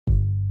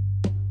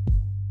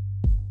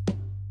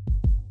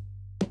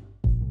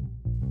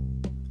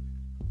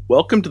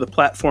Welcome to the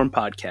Platform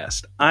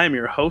Podcast. I'm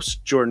your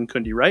host, Jordan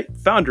Kundi Wright,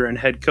 founder and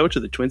head coach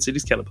of the Twin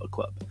Cities Kettlebell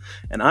Club,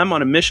 and I'm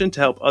on a mission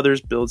to help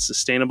others build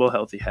sustainable,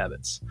 healthy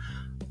habits.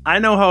 I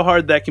know how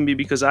hard that can be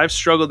because I've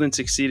struggled and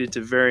succeeded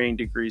to varying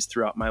degrees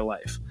throughout my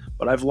life,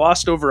 but I've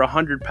lost over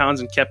 100 pounds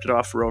and kept it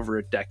off for over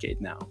a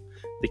decade now.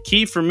 The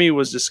key for me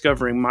was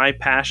discovering my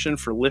passion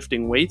for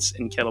lifting weights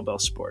in kettlebell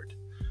sport.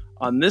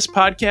 On this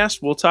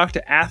podcast, we'll talk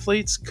to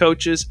athletes,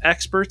 coaches,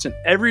 experts, and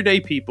everyday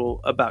people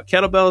about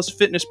kettlebells,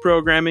 fitness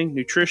programming,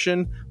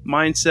 nutrition,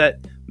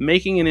 mindset,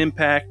 making an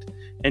impact,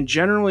 and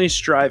generally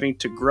striving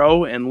to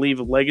grow and leave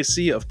a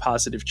legacy of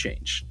positive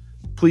change.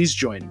 Please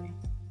join me.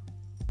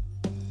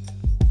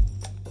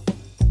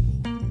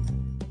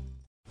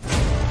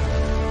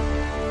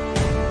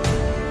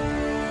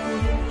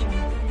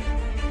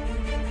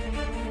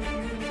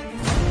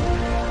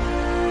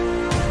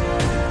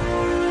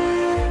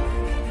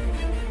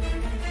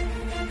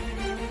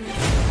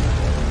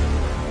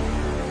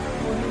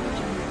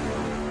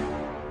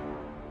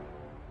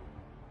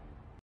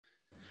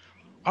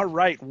 All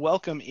right,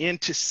 welcome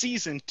into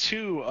Season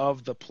 2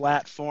 of the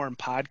Platform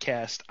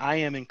Podcast. I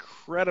am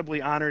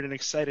incredibly honored and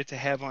excited to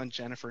have on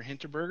Jennifer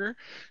Hintenberger.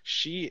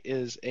 She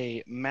is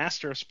a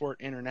Master of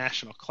Sport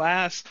International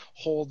class,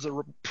 holds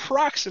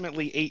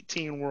approximately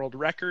 18 world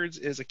records,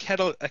 is a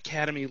Kettle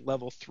Academy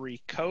Level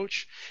 3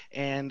 coach,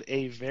 and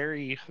a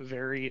very,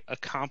 very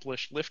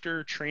accomplished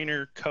lifter,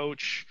 trainer,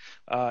 coach,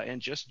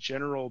 and just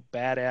general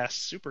badass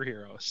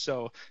superhero.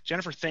 So,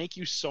 Jennifer, thank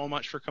you so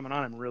much for coming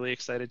on. I'm really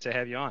excited to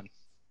have you on.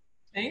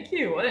 Thank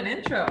you. What an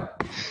intro.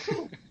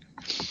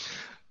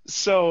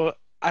 So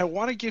I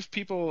want to give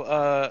people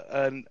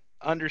an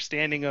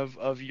understanding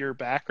of your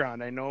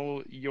background. I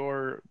know we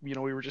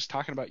were just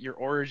talking about your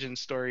origin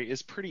story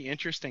is pretty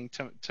interesting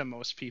to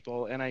most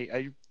people. And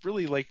I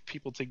really like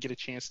people to get a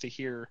chance to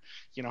hear,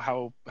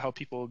 how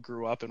people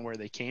grew up and where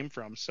they came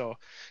from. So,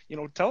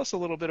 tell us a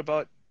little bit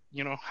about,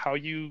 how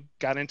you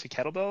got into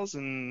kettlebells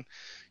and,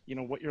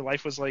 what your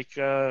life was like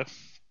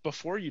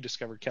before you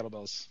discovered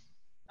kettlebells.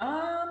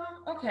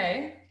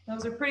 Okay.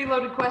 Those are pretty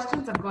loaded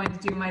questions. I'm going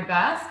to do my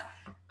best.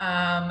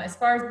 As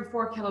far as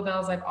before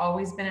kettlebells, I've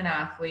always been an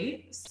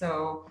athlete.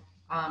 So,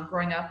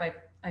 growing up,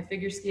 I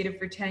figure skated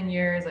for 10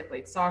 years. I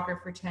played soccer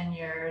for 10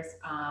 years.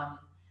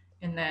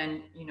 And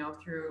then,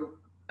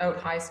 throughout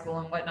high school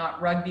and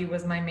whatnot, rugby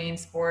was my main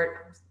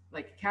sport. I was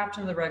like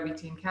captain of the rugby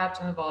team,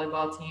 captain of the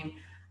volleyball team,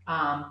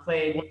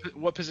 played.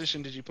 What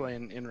position did you play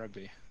in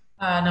rugby?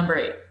 Number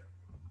 8.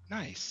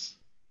 Nice.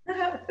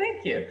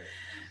 Thank you.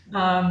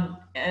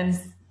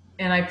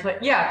 And I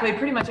played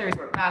pretty much every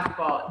sport,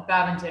 basketball,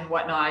 badminton,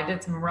 whatnot. I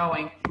did some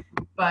rowing,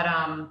 but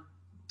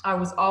I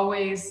was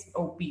always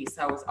obese.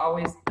 I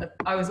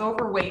was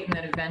overweight and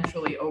then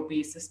eventually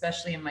obese,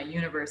 especially in my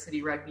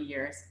university rugby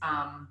years.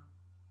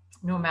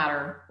 No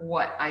matter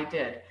what I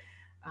did.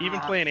 Even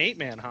playing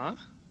 8-man, huh?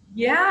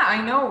 Yeah,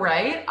 I know,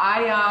 right?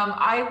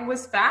 I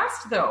was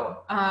fast though.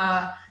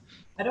 I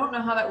don't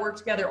know how that worked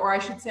together, or I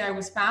should say I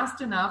was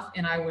fast enough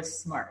and I was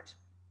smart.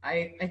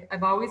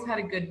 I've always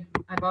had good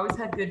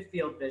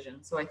field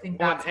vision, so I think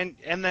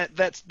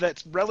that's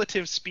that's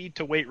relative speed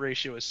to weight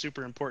ratio is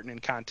super important in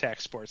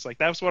contact sports. Like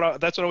that's what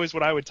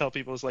I would tell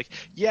people is like,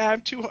 yeah,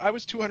 I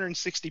was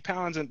 260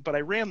 pounds but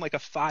I ran like a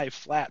 5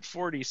 flat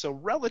 40, so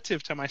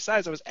relative to my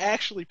size, I was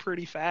actually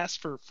pretty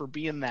fast for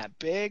being that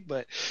big.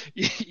 But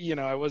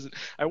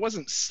I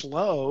wasn't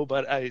slow,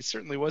 but I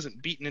certainly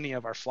wasn't beating any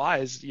of our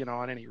flies,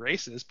 on any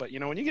races. But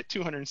when you get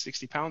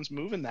 260 pounds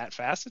moving that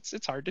fast,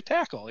 it's hard to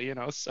tackle,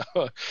 so.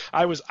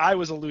 I was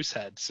a loose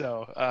head,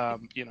 so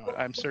I'm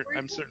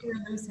certain. You're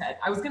a loose head.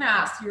 I was going to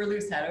ask. You were a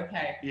loose head,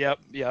 okay? Yep.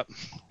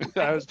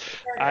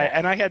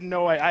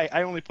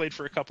 I only played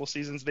for a couple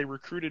seasons. They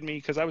recruited me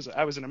because I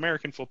was an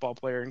American football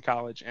player in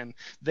college, and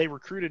they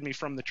recruited me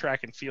from the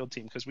track and field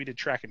team because we did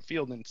track and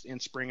field in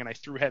spring, and I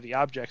threw heavy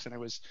objects, and I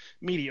was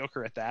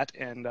mediocre at that.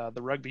 And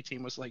the rugby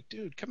team was like,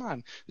 dude, come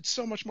on, it's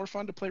so much more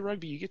fun to play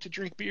rugby. You get to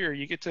drink beer,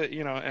 you get to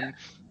and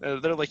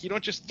they're like, you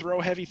don't just throw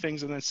heavy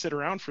things and then sit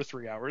around for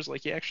 3 hours,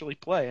 like you actually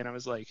play. And I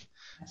was like,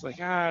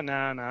 no. And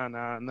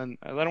then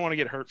I don't want to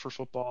get hurt for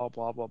football,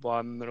 blah, blah, blah.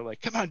 And they're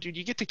like, come on, dude,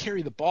 you get to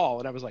carry the ball.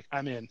 And I was like,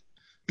 I'm in.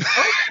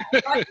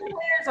 Rugby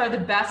players are the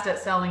best at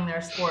selling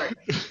their sport.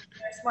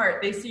 They're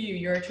smart. They see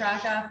you're a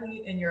track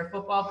athlete and you're a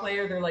football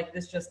player. They're like,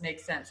 this just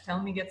makes sense. Tell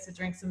him he gets to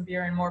drink some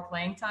beer and more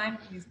playing time.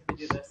 He's going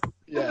to do this.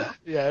 Yeah,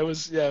 it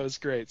was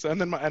great. So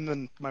and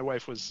then my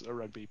wife was a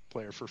rugby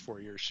player for 4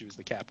 years. She was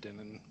the captain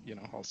and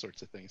all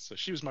sorts of things. So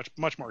she was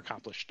much more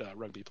accomplished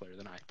rugby player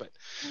than I. But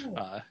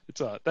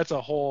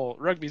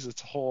rugby's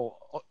its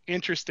whole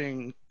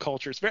interesting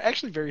culture. It's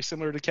actually very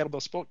similar to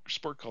kettlebell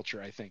sport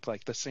culture. I think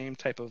like the same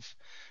type of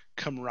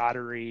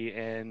camaraderie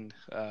and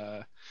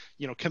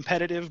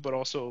competitive, but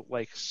also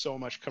like so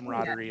much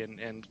camaraderie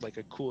and like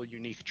a cool,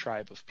 unique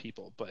tribe of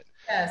people. But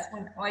yes,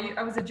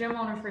 I was a gym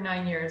owner for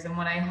 9 years, and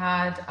when I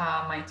had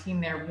my team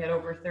there, we had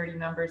over 30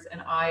 members,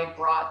 and I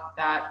brought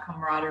that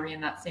camaraderie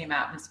and that same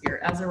atmosphere.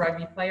 As a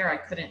rugby player, I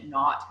couldn't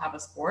not have a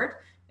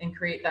sport and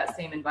create that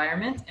same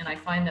environment. And I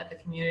find that the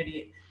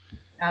community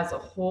as a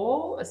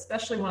whole,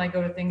 especially when I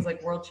go to things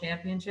like world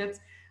championships.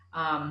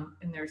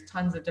 And there's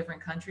tons of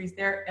different countries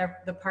there.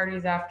 The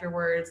parties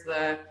afterwards,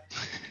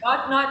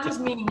 not just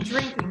meaning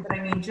drinking, but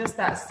I mean just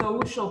that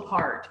social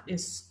part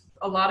is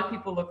a lot of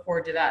people look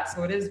forward to that.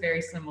 So it is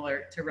very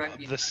similar to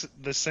rugby.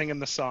 The singing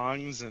the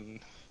songs and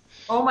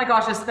oh my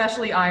gosh,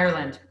 especially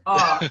Ireland.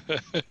 Oh,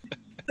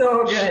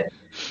 so good.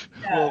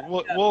 Yeah,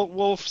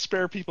 we'll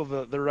spare people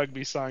the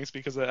rugby songs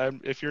because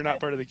if you're not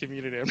part of the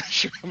community, I'm not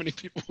sure how many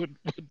people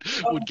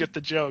would get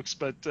the jokes.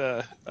 But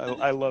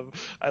I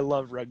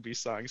love rugby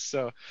songs.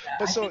 So,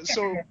 but so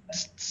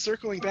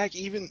circling back,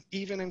 even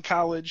in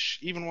college,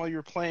 even while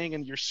you're playing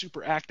and you're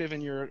super active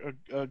and you're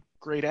a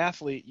great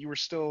athlete, you were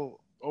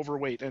still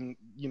overweight and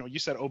you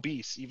said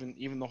obese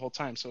even the whole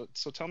time. So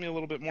tell me a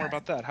little bit more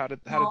about that. How did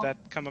that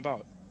come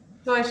about?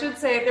 So I should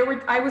say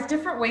I was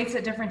different weights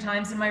at different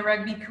times in my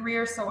rugby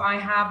career. So I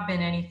have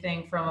been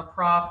anything from a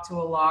prop to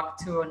a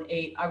lock to an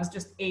 8. I was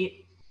just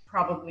 8,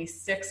 probably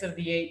 6 of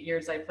the 8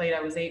 years I played. I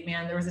was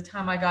 8-man. There was a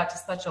time I got to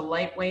such a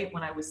lightweight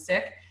when I was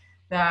sick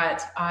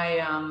that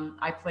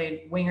I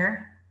played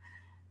winger.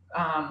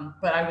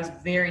 But I was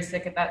very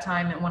sick at that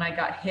time. And when I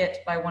got hit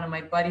by one of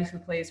my buddies who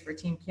plays for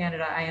Team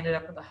Canada, I ended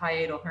up with a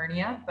hiatal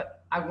hernia.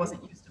 But I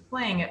wasn't used to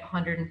playing at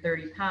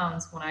 130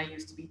 pounds when I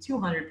used to be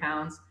 200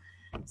 pounds.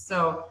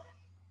 So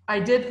I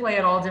did play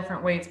at all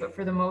different weights, but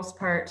for the most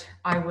part,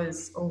 I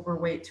was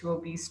overweight to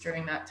obese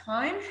during that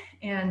time.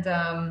 And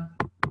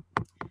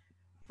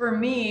for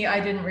me, I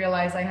didn't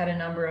realize I had a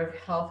number of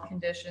health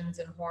conditions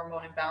and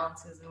hormone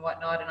imbalances and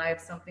whatnot. And I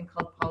have something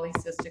called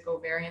polycystic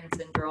ovarian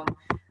syndrome.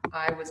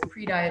 I was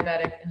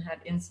pre-diabetic and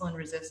had insulin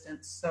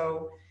resistance.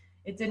 So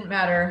it didn't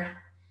matter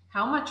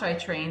how much I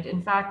trained.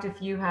 In fact, if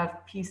you have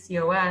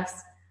PCOS,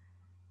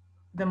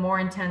 the more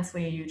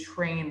intensely you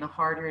train, the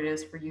harder it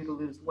is for you to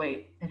lose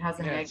weight. It has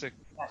a negative effect.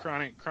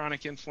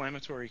 Chronic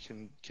inflammatory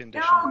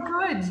condition. Oh,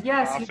 good.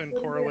 Yes. Often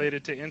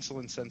correlated to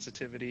insulin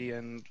sensitivity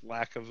and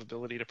lack of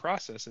ability to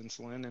process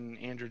insulin and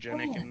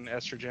androgenic and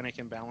estrogenic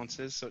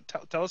imbalances. So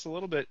tell us a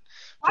little bit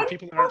for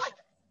people that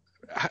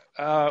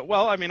aren't.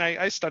 Well, I mean,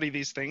 I study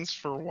these things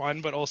for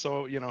one, but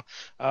also,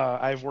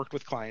 I've worked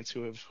with clients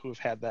who have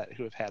had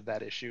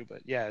that issue.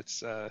 But yeah,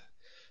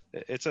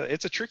 it's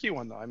a tricky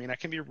one though. I mean, that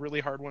can be a really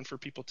hard one for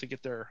people to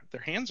get their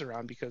hands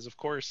around because, of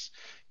course,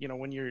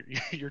 when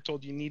you're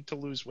told you need to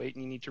lose weight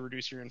and you need to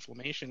reduce your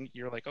inflammation,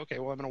 you're like, okay,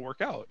 well, I'm going to work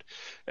out,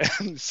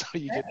 and so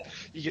you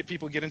get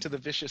people get into the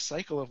vicious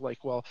cycle of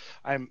like, well,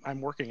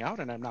 I'm working out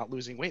and I'm not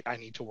losing weight. I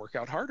need to work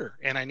out harder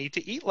and I need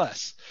to eat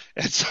less,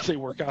 and so they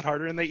work out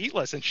harder and they eat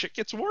less, and shit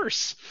gets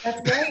worse.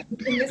 That's right,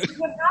 and this is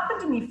what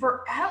happened to me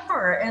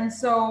forever, and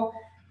so.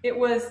 It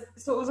was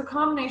a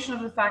combination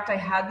of the fact I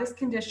had this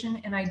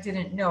condition and I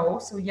didn't know.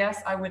 So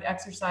yes, I would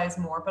exercise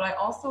more, but I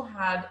also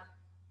had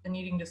an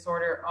eating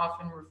disorder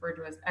often referred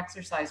to as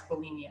exercise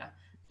bulimia.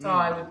 So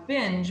I would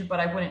binge, but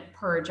I wouldn't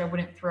purge. I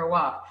wouldn't throw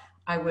up.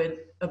 I would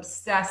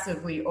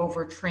obsessively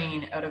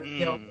overtrain out of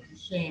guilt and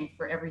shame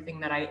for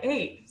everything that I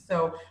ate.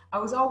 So I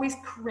was always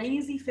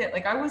crazy fit.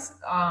 Like I was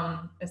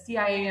a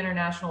CIA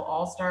International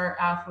All-Star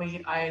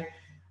athlete. I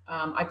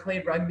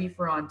played rugby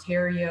for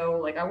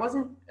Ontario. Like I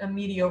wasn't a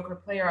mediocre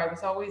player. I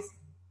was always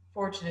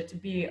fortunate to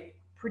be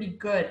pretty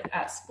good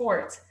at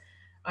sports.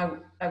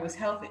 I was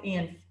healthy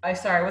and I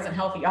wasn't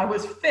healthy. I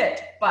was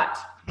fit, but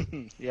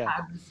yeah.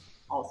 I was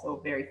also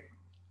very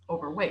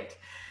overweight.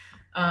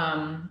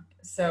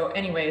 So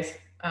anyways,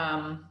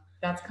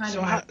 that's kind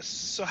of.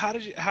 So how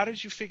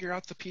did you figure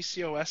out the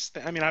PCOS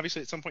thing? I mean,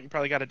 obviously at some point you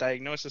probably got a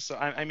diagnosis. So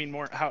I mean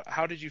more,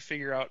 how did you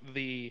figure out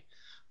the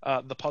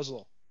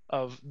puzzle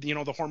of the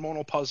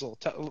hormonal puzzle?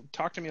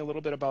 Talk to me a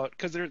little bit about,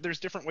 because there's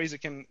different ways it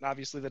can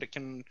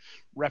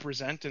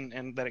represent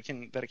and that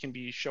it can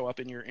be show up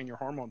in your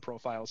hormone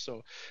profile.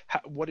 So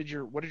what did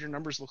your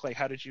numbers look like?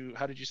 How did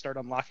you start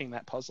unlocking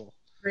that puzzle?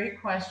 Great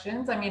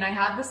questions. I mean, I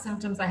had the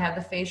symptoms. I had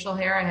the facial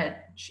hair. I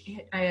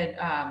had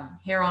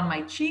hair on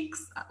my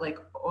cheeks, like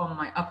on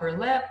my upper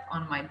lip,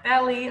 on my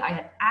belly. I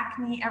had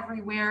acne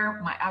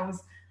everywhere.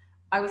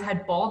 I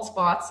had bald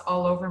spots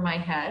all over my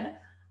head.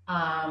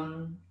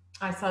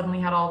 I suddenly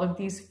had all of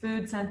these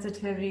food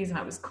sensitivities and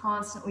I was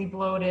constantly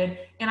bloated,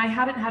 and I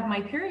hadn't had my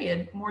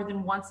period more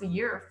than once a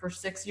year for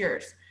 6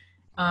 years.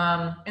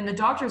 And the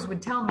doctors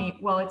would tell me,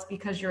 well, it's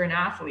because you're an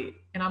athlete.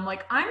 And I'm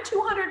like, I'm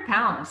 200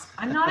 pounds.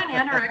 I'm not an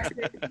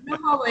anorexic. You know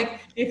how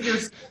like if you're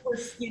super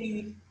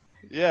skinny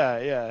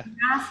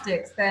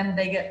gymnastics, then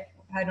they get,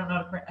 I don't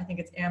know, I think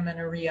it's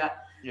amenorrhea.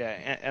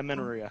 Yeah,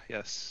 amenorrhea,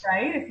 yes.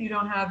 Right? If you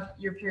don't have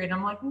your period.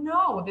 I'm like,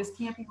 no, this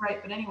can't be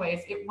right. But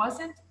anyways,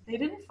 they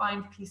didn't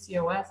find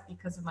PCOS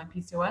because of my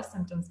PCOS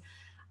symptoms.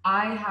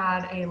 I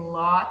had a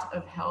lot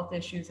of health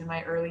issues in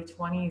my early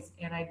 20s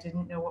and I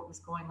didn't know what was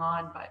going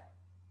on, but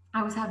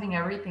I was having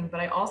everything. But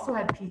I also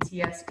had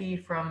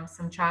PTSD from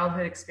some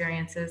childhood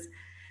experiences.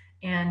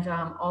 And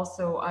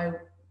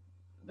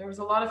there was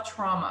a lot of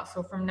trauma.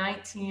 So from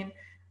 19,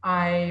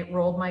 I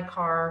rolled my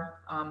car.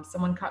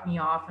 Someone cut me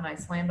off and I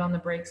slammed on the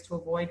brakes to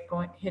avoid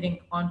hitting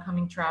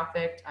oncoming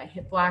traffic. I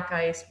hit black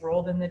ice,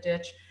 rolled in the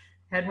ditch,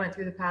 Head went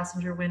through the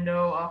passenger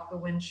window, off the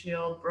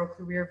windshield, broke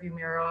the rear view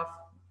mirror off.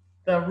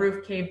 The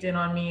roof caved in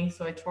on me,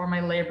 so I tore my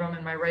labrum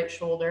in my right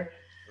shoulder.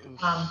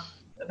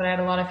 But I had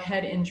a lot of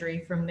head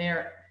injury from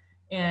there.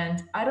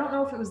 And I don't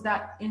know if it was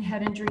that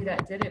head injury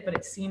that did it, but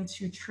it seemed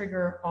to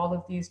trigger all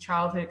of these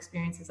childhood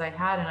experiences I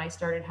had. And I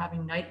started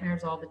having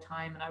nightmares all the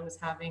time. And I was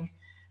having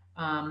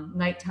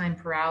nighttime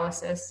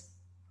paralysis.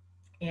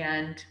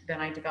 And then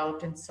I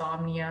developed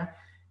insomnia.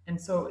 And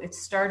so it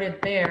started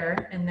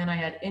there. And then I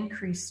had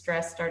increased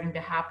stress starting to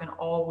happen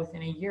all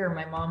within a year.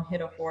 My mom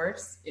hit a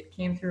horse. It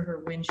came through her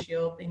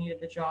windshield. They needed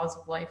the jaws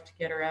of life to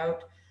get her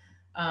out.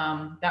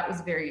 That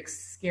was very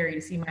scary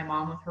to see my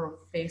mom with her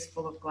face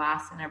full of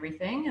glass and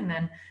everything. And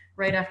then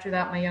right after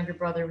that, my younger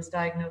brother was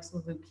diagnosed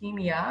with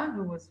leukemia,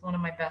 who was one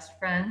of my best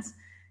friends.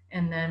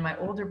 And then my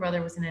older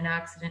brother was in an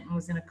accident and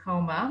was in a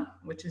coma,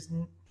 which is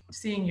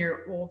seeing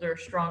your older,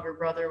 stronger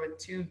brother with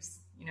tubes,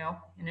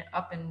 and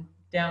up and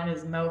down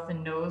his mouth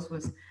and nose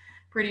was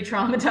pretty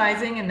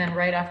traumatizing. And then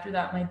right after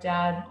that, my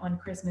dad on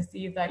Christmas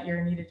Eve that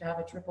year needed to have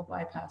a triple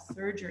bypass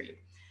surgery.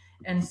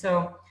 And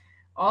so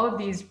all of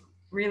these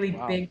really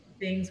big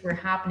things were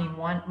happening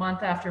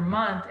month after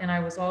month. And I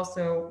was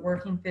also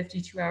working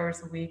 52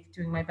 hours a week,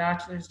 doing my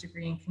bachelor's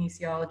degree in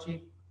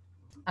kinesiology,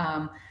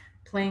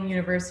 playing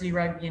university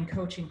rugby and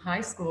coaching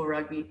high school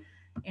rugby.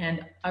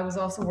 And I was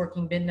also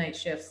working midnight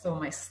shifts. So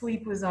my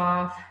sleep was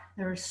off.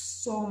 There was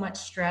so much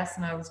stress.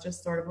 And I was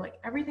just sort of like,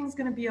 everything's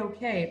going to be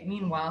okay.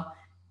 Meanwhile,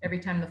 every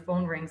time the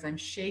phone rings, I'm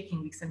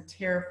shaking because I'm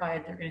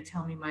terrified they're going to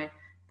tell me my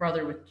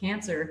brother with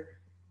cancer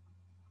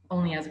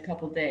only has a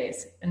couple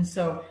days. And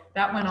so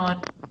that went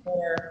on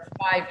for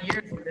 5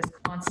 years with this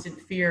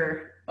constant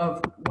fear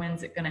of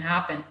when's it going to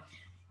happen.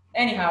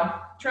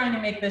 Anyhow, trying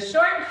to make this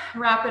short,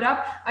 wrap it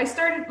up. I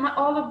started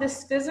all of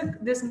this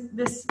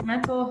this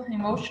mental,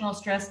 emotional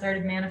stress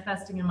started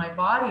manifesting in my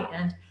body,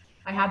 and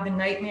I had the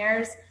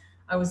nightmares.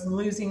 I was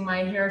losing my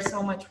hair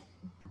so much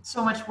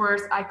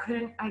worse. I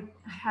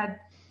had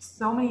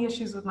so many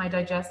issues with my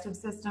digestive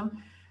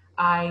system.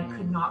 I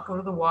could not go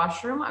to the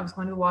washroom. I was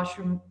going to the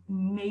washroom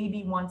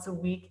maybe once a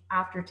week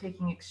after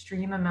taking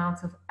extreme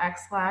amounts of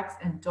X-Lax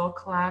and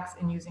Dulcolax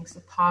and using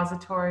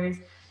suppositories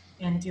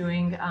and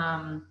doing,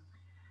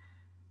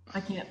 I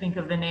can't think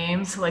of the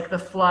names, like the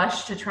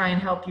flush to try and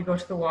help you go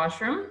to the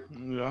washroom.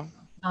 Yeah.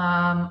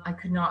 I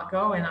could not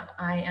go, and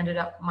I ended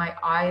up,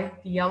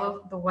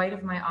 the white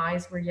of my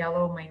eyes were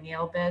yellow. My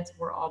nail beds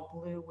were all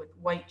blue with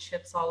white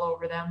chips all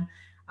over them.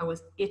 I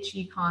was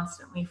itchy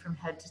constantly from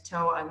head to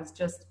toe. I was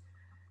just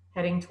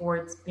heading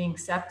towards being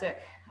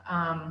septic.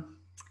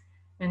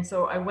 And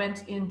so I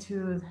went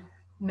into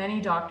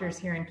many doctors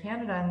here in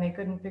Canada, and they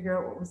couldn't figure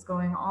out what was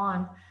going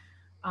on.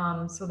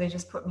 So they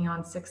just put me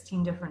on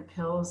 16 different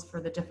pills for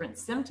the different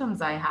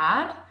symptoms I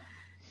had.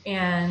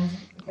 And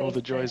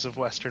the joys of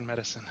Western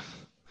medicine.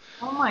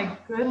 Oh my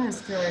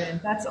goodness,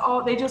 Jordan. That's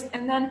all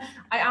and then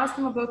I asked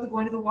them about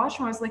going to the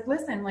washroom. I was like,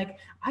 listen,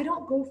 I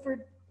don't go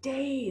for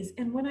days.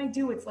 And when I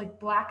do, it's like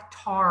black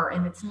tar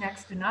and it's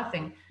next to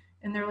nothing.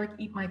 And they're like,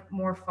 eat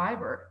more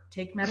fiber,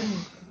 take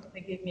Metamucil.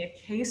 They gave me a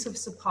case of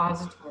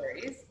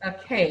suppositories,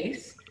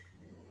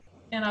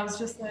 and I was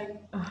just like,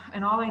 ugh.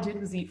 And all I did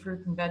was eat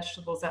fruit and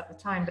vegetables at the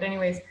time. But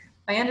anyways,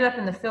 I ended up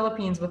in the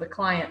Philippines with a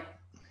client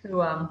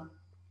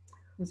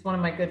who's one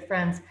of my good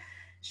friends.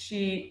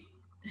 She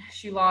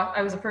lost,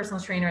 I was a personal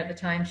trainer at the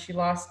time. She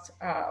lost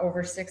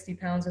over 60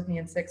 pounds with me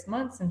in 6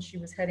 months, and she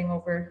was heading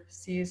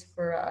overseas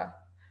for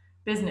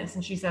business.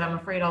 And she said, I'm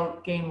afraid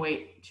I'll gain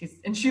weight.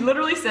 She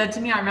literally said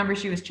to me, I remember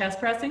she was chest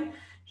pressing.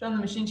 She's on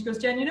the machine. She goes,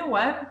 Jen, you know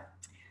what?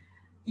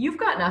 You've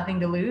got nothing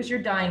to lose.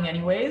 You're dying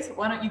anyways.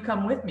 Why don't you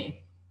come with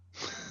me?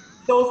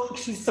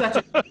 She's such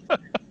a...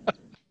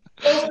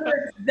 Those are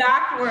her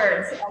exact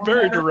words.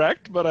 Very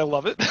direct, but I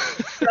love it.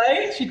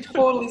 Right? She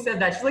totally said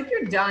that. She's like,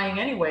 you're dying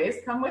anyways.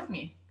 Come with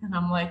me. And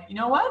I'm like, you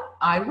know what?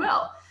 I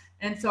will.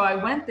 And so I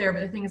went there,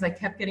 but the thing is I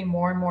kept getting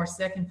more and more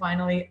sick, and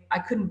finally I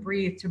couldn't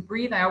breathe. To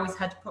breathe, I always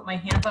had to put my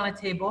hands on a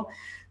table,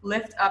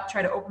 lift up,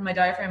 try to open my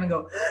diaphragm and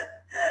go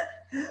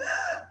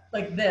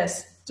like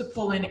this to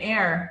pull in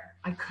air.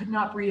 I could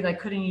not breathe. I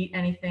couldn't eat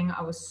anything.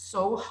 I was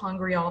so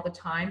hungry all the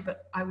time,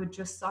 but I would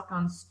just suck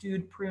on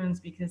stewed prunes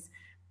because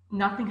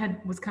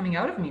nothing was coming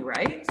out of me,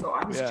 right? So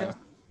I was just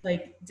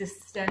like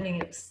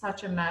distending. It was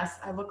such a mess.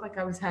 I looked like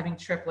I was having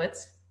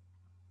triplets.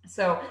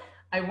 So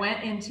I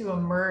went into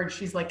Emerge.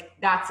 She's like,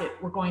 that's it.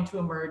 We're going to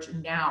Emerge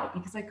now,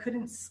 because I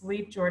couldn't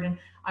sleep, Jordan.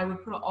 I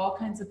would put all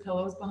kinds of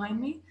pillows behind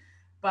me,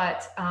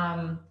 but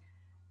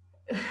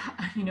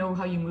you know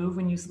how you move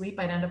when you sleep?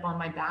 I'd end up on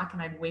my back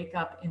and I'd wake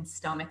up in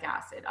stomach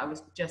acid. I would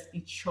just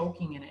be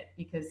choking in it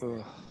because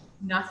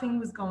nothing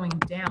was going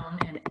down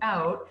and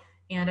out.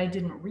 And I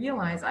didn't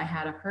realize I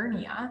had a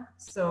hernia.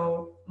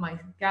 So my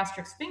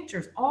gastric sphincter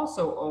is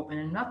also open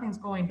and nothing's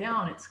going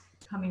down. It's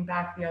coming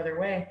back the other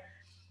way.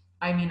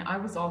 I mean, I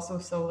was also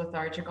so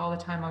lethargic all the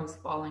time. I was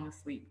falling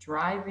asleep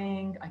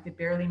driving. I could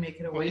barely make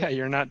it away. Well, yeah,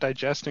 you're not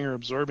digesting or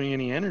absorbing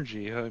any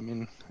energy. I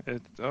mean,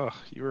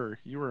 you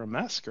were a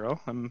mess, girl.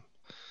 I'm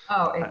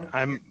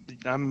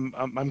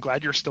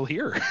glad you're still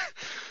here.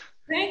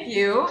 Thank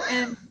you.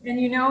 And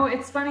you know,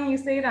 it's funny you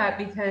say that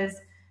because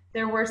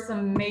there were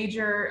some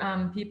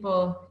major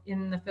people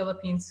in the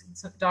Philippines,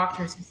 some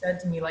doctors who said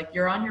to me, like,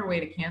 you're on your way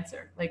to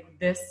cancer. Like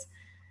this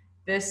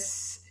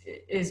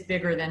is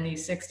bigger than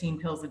these 16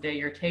 pills a day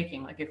you're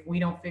taking. Like if we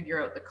don't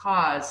figure out the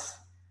cause,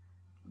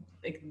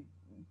 like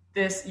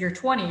this, you're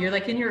 20, you're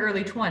like in your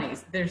early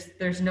 20s.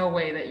 There's no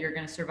way that you're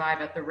going to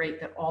survive at the rate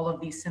that all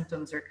of these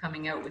symptoms are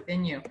coming out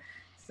within you.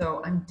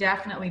 So I'm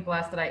definitely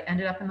blessed that I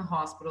ended up in the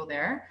hospital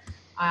there.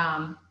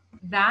 Um,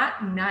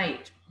 that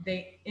night,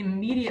 they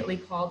immediately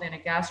called in a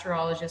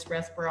gastroenterologist, a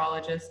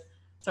respirologist,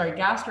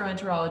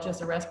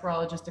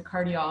 a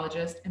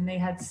cardiologist, and they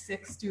had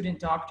 6 student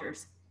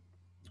doctors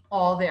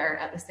all there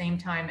at the same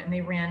time, and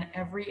they ran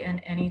every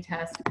and any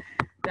test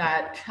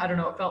that, I don't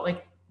know, it felt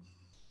like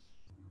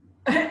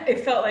it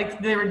felt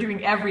like they were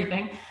doing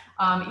everything.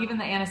 Even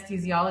the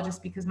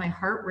anesthesiologist, because my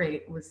heart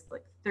rate was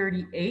like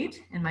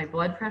 38 and my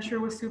blood pressure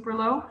was super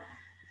low.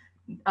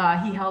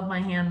 He held my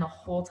hand the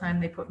whole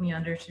time they put me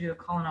under to do a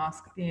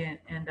colonoscopy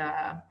and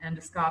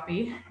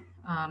endoscopy,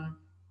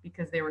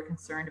 because they were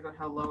concerned about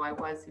how low I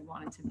was. He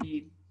wanted to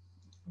be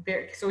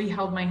very, so he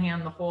held my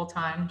hand the whole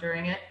time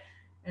during it,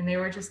 and they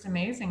were just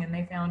amazing. And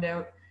they found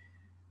out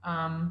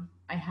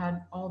I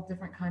had all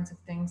different kinds of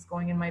things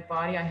going in my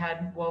body. I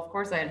had, well, of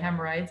course, I had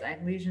hemorrhoids. I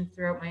had lesions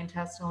throughout my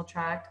intestinal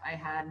tract. I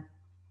had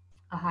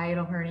a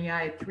hiatal hernia.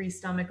 I had 3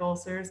 stomach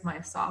ulcers. My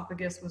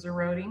esophagus was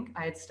eroding.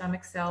 I had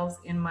stomach cells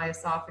in my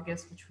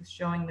esophagus, which was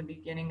showing the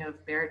beginning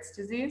of Barrett's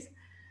disease.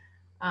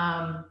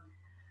 And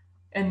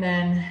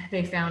then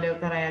they found out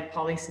that I had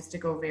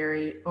polycystic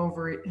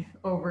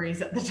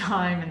ovaries at the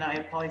time, and that I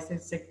had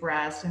polycystic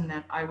breast, and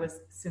that I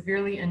was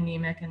severely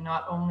anemic. And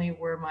not only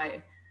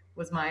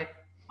was my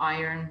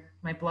iron,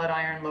 my blood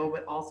iron low,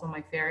 but also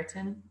my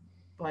ferritin,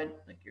 blood,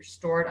 like your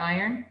stored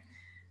iron.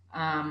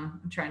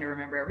 I'm trying to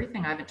remember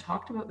everything. I haven't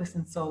talked about this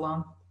in so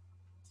long.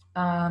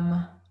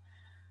 I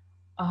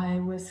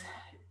was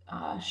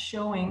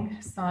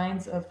showing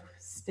signs of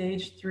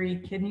stage 3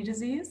 kidney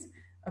disease,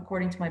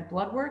 according to my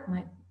blood work,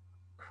 my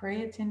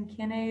creatine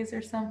kinase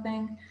or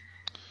something.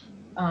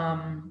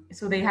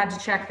 So they had to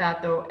check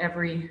that though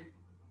every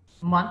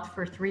month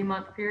for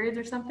 3-month periods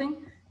or something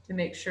to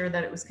make sure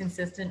that it was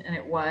consistent, and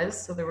it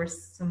was. So there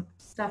was some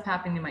stuff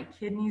happening in my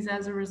kidneys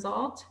as a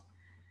result.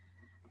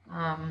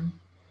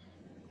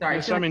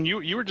 Sorry. So, I mean,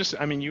 you were just,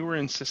 I mean, you were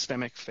in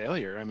systemic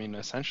failure. I mean,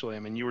 essentially, I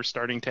mean, you were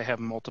starting to have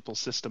multiple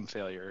system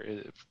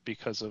failure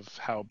because of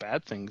how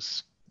bad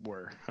things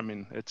were. I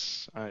mean,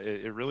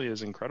 it really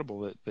is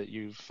incredible that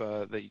you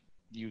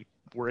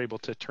were able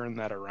to turn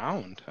that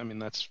around. I mean,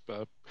 that's,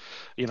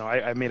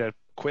 I made a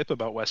quip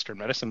about Western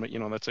medicine, but,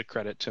 that's a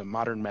credit to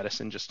modern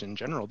medicine just in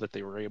general, that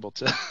they were able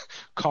to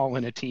call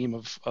in a team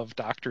of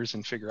doctors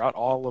and figure out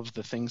all of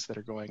the things that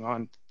are going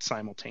on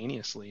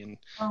simultaneously and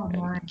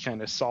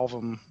kind of solve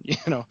them,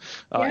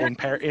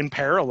 in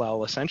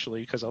parallel,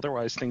 essentially, because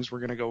otherwise things were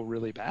going to go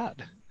really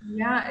bad.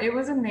 Yeah, it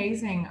was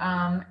amazing.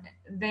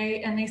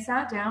 They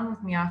sat down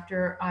with me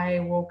after I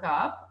woke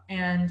up,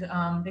 and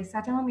they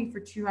sat down with me for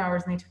 2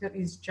 hours, and they took out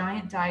these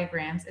giant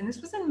diagrams. And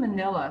this was in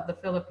Manila, the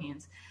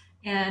Philippines,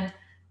 and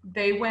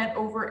they went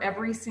over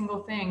every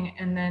single thing.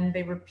 And then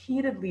they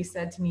repeatedly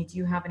said to me, "Do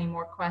you have any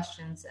more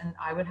questions?" And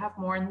I would have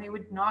more, and they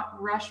would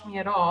not rush me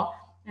at all.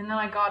 And then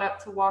I got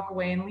up to walk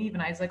away and leave,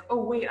 and I was like,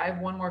 "Oh wait, I have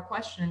one more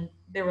question."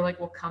 They were like,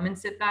 "Well, come and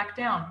sit back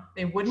down."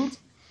 They wouldn't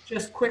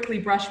just quickly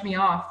brush me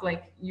off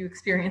like you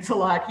experience a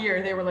lot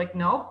here. They were like,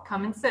 "No,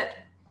 come and sit."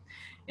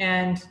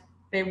 And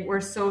they were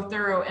so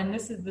thorough. And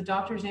this is the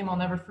doctor's name, I'll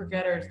never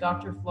forget her, is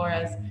Dr.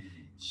 Flores.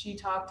 She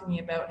talked to me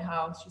about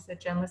how, she said,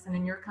 "Jen, listen,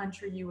 in your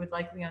country, you would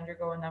likely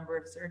undergo a number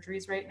of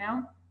surgeries right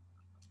now,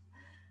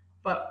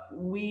 but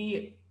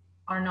we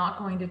are not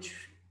going to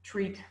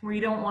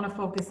we don't want to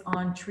focus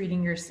on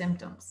treating your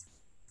symptoms.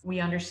 We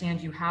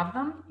understand you have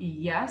them.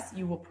 Yes,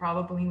 you will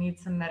probably need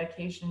some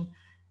medication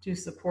to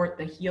support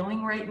the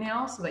healing right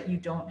now so that you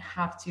don't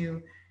have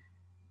to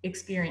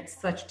experience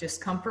such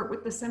discomfort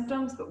with the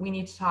symptoms, but we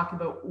need to talk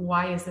about,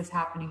 why is this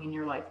happening in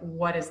your life?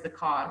 What is the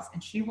cause?"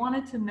 And she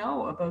wanted to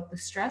know about the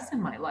stress in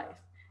my life,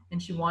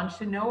 and she wanted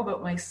to know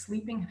about my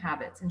sleeping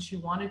habits, and she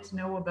wanted to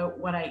know about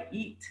what I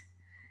eat.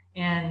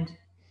 And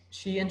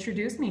she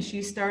introduced me.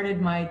 She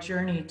started my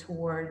journey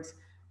towards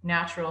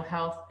natural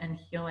health and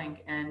healing,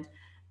 and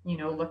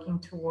looking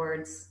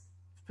towards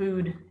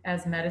food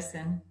as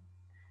medicine.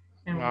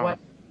 And wow.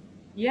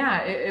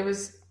 it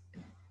was,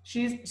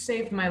 she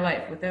saved my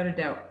life without a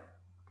doubt.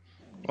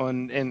 Well,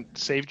 and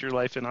saved your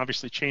life, and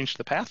obviously changed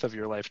the path of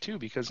your life too,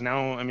 because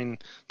now, I mean,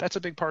 that's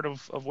a big part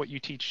of what you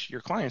teach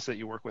your clients that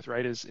you work with,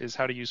 right? Is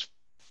how to use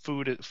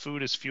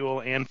food as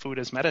fuel and food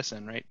as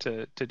medicine, right?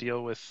 To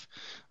deal with,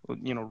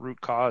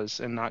 root cause,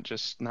 and not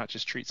just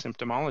treat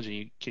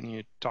symptomology. Can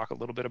you talk a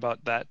little bit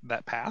about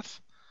that path?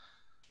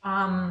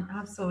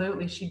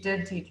 Absolutely. She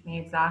did teach me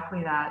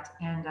exactly that.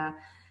 And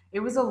it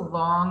was a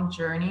long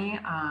journey.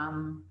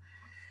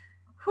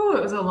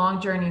 It was a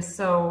long journey.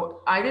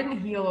 So I didn't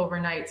heal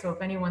overnight. So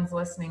if anyone's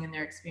listening and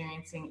they're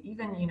experiencing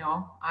even,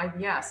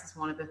 IBS is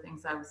one of the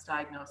things I was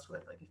diagnosed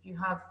with. Like if you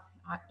have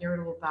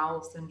irritable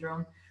bowel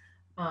syndrome,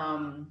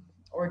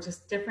 or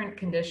just different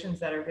conditions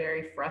that are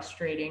very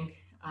frustrating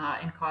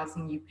and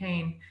causing you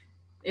pain.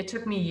 It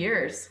took me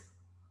years,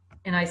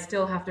 and I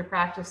still have to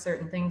practice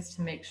certain things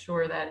to make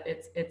sure that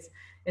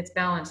it's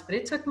balanced. But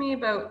it took me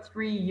about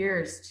 3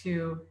 years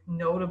to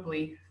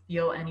notably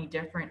feel any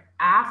different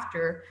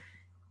after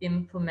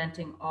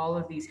implementing all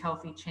of these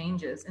healthy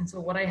changes. And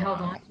so what I held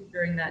on to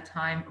during that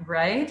time,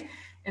 right?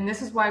 And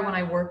this is why when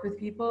I work with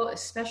people,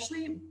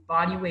 especially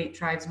body weight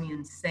drives me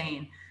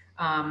insane.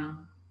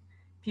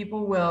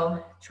 People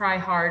will try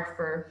hard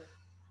for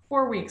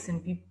 4 weeks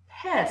and be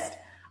pissed.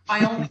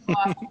 I only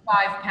lost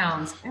 5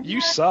 pounds.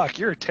 You suck.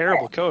 You're a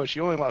terrible coach.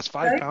 You only lost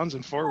 5 pounds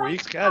in 4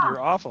 weeks. God, you're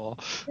awful.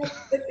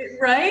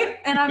 Right?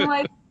 And I'm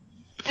like,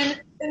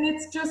 and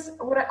it's just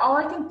all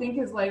I can think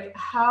is like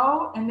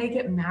how, and they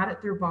get mad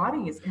at their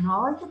bodies. And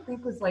all I could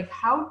think was like,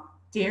 how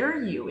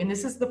dare you? And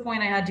this is the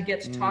point I had to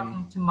get to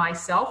talking to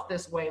myself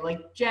this way.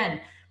 Like, Jen,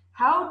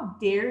 how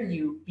dare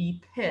you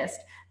be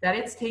pissed that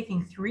it's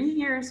taking 3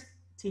 years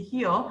to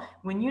heal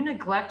when you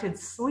neglected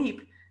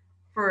sleep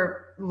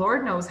for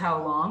Lord knows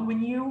how long.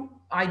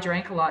 I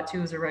drank a lot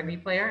too as a rugby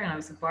player, and I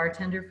was a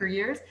bartender for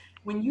years.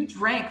 When you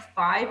drank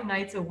 5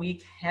 nights a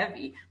week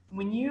heavy,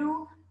 when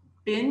you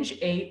binge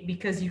ate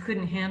because you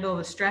couldn't handle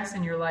the stress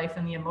in your life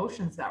and the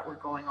emotions that were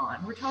going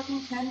on. We're talking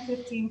 10,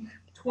 15,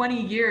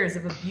 20 years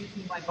of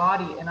abusing my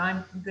body, and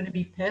I'm going to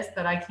be pissed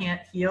that I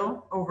can't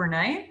heal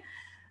overnight.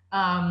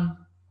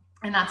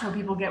 And that's how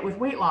people get with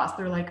weight loss.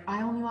 They're like,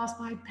 I only lost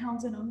 5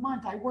 pounds in a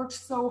month. I worked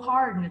so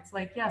hard. And it's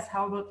like, yes,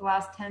 how about the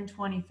last 10,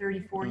 20,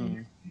 30, 40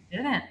 years? You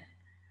didn't.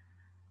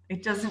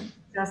 It doesn't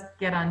just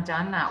get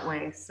undone that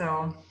way.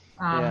 So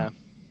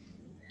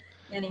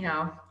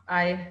anyhow,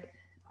 I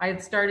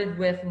had started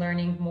with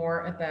learning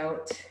more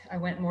about, I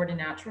went more to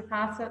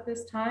naturopaths at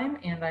this time,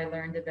 and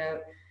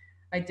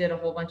I did a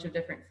whole bunch of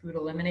different food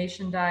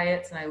elimination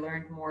diets, and I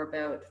learned more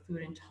about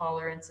food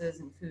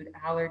intolerances and food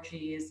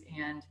allergies,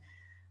 and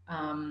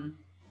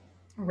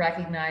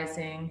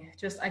recognizing,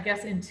 just I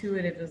guess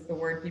intuitive is the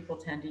word people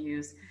tend to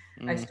use.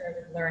 I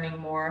started learning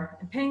more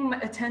and paying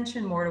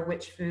attention more to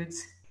which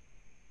foods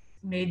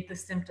made the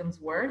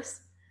symptoms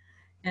worse.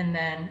 And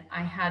then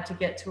I had to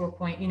get to a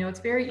point, it's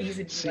very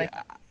easy to be like,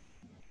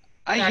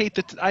 I hate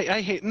that. I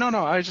hate. No.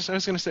 I was going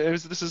to say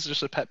this is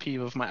just a pet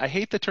peeve of mine. I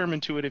hate the term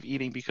intuitive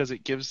eating because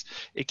it gives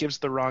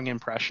the wrong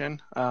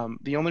impression.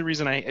 The only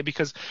reason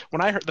because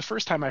when I heard the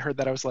first time I heard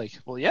that, I was like,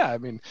 well, yeah. I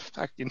mean, in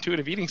fact,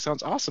 intuitive eating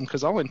sounds awesome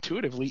because I'll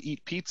intuitively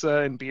eat pizza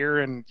and beer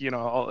and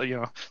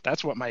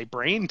that's what my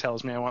brain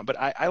tells me I want. But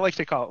I like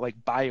to call it like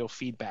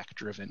biofeedback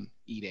driven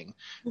eating,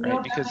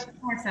 right? Because that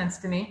makes more sense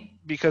to me.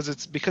 Because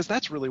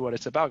that's really what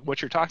it's about.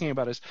 What you're talking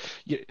about is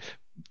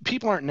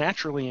people aren't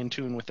naturally in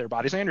tune with their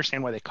bodies. I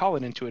understand why they call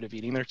it intuitive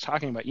eating. They're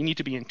talking about you need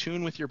to be in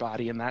tune with your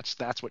body, and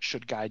that's what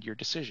should guide your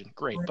decision.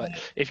 Great. But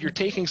if you're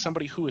taking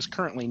somebody who is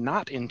currently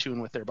not in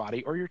tune with their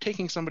body, or you're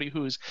taking somebody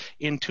who's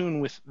in tune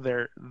with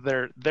their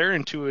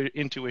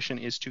intuition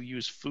is to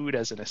use food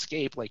as an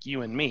escape, like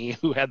you and me,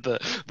 who had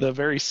the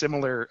very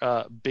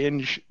similar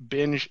binge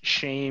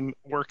shame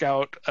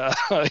workout,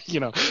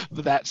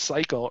 that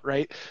cycle,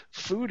 right?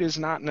 Food is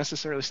not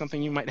necessarily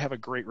something you might have a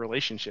great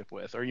relationship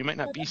with, or you might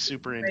not be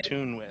super in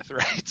tune with,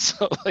 right?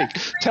 So like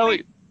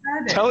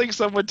telling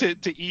someone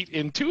to eat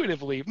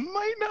intuitively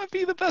might not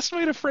be the best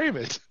way to frame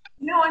it.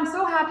 I'm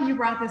so happy you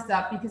brought this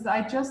up because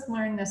I just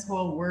learned this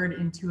whole word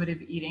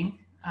intuitive eating,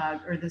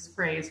 or this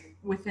phrase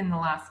within the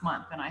last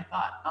month. And I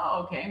thought,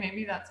 oh, okay,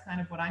 maybe that's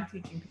kind of what I'm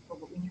teaching people.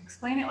 But when you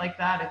explain it like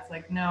that, it's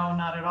like, no,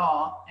 not at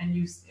all. And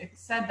you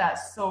said that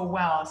so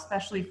well,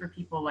 especially for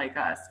people like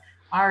us.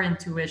 Our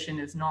intuition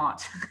is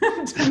not.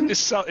 is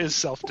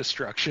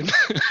self-destruction.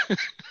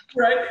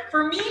 Right.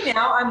 For me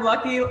now, I'm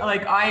lucky.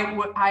 Like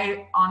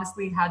I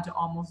honestly had to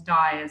almost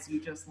die, as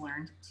you just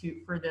learned,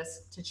 for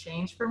this to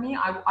change for me.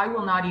 I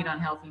will not eat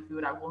unhealthy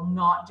food. I will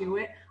not do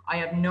it. I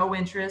have no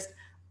interest.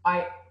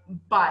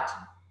 But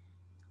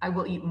I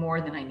will eat more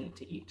than I need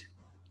to eat.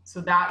 So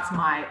that's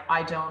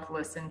I don't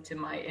listen to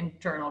my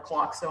internal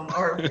clock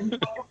or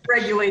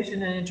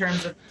regulation in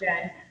terms of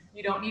Jen.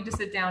 You don't need to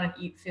sit down and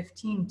eat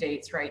 15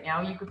 dates right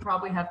now. You could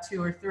probably have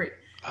 2 or 3.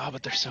 Oh,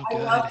 but they're so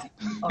good. I love to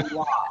eat a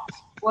lot.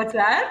 What's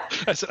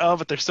that? I said, oh,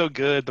 but they're so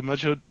good. The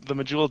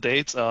medjool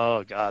dates,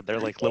 oh God, they're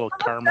like little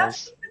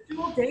caramels.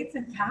 Medjool dates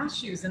and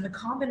cashews and the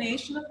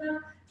combination of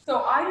them. So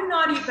I do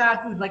not eat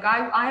bad food. Like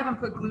I haven't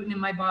put gluten in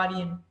my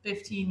body in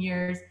 15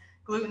 years.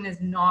 Gluten is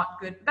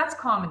not good. That's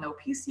common though.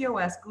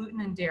 PCOS,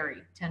 gluten and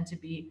dairy tend to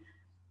be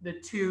the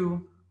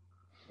two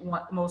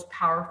most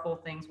powerful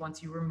things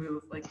once you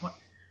remove.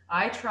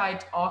 I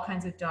tried all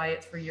kinds of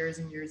diets for years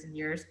and years and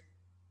years.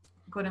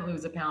 Couldn't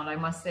lose a pound. I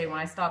must say, when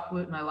I stopped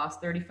gluten, I lost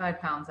 35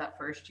 pounds that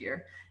first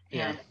year.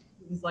 And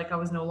it was like I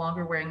was no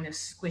longer wearing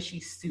this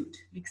squishy suit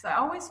because I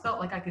always felt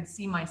like I could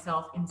see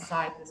myself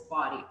inside this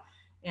body.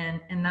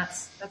 And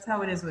that's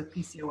how it is with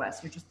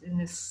PCOS. You're just in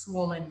this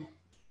swollen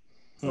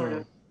sort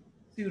of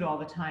suit all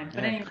the time.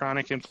 But anyway,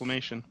 chronic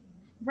inflammation.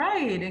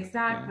 Right,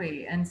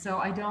 exactly. And so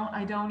I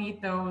don't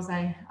eat those.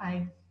 I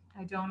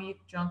don't eat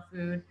junk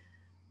food.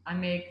 I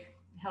make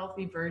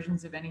healthy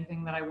versions of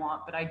anything that I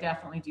want, but I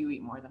definitely do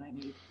eat more than I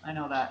need. I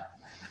know that.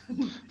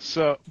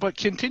 So, but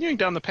continuing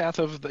down the path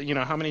of the,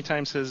 how many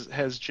times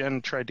has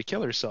Jen tried to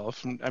kill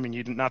herself? I mean,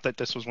 you not that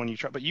this was when you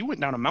tried, but you went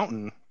down a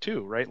mountain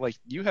too, right? Like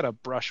you had a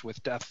brush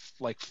with death,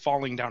 like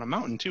falling down a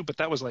mountain too, but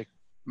that was like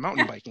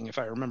mountain biking, if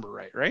I remember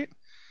right, right?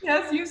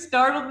 Yes, you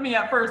startled me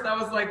at first. I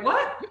was like,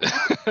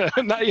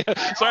 "What?" Not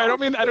yet. Sorry, I don't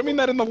mean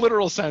that in the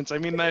literal sense. I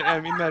mean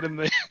that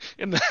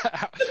in the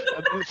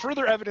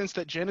further evidence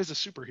that Jen is a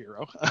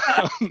superhero.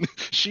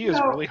 She is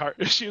really hard.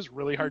 She is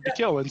really hard to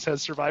kill and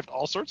has survived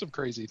all sorts of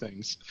crazy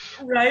things.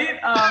 Right.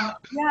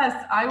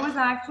 Yes, I was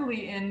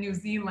actually in New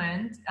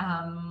Zealand.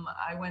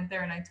 I went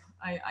there and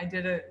I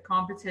did a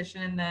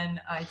competition, and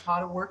then I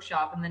taught a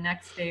workshop. And the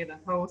next day, the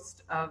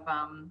host of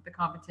the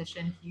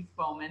competition, Heath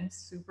Bowman,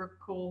 super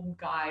cool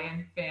guy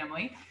and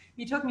family,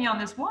 he took me on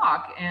this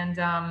walk, and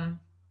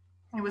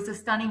it was a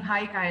stunning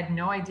hike. I had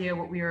no idea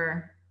what we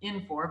were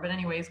in for, but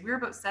anyways, we were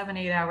about 7,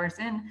 8 hours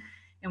in,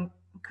 and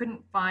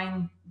couldn't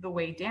find the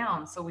way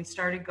down. So we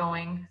started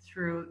going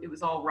through, it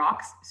was all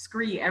rocks,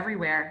 scree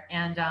everywhere.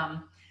 And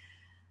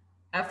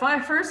at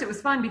first it was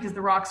fun because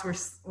the rocks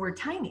were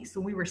tiny. So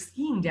we were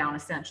skiing down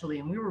essentially,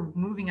 and we were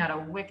moving at a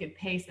wicked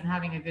pace and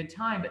having a good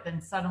time. But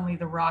then suddenly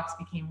the rocks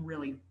became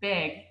really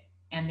big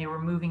and they were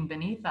moving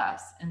beneath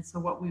us. And so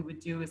what we would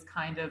do is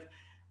kind of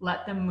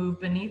let them move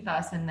beneath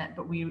us,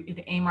 but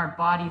we'd aim our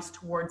bodies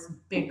towards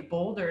big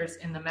boulders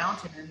in the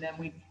mountain, and then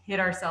we'd hit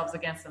ourselves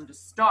against them to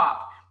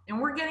stop. And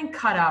we're getting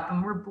cut up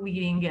and we're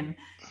bleeding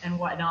and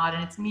whatnot.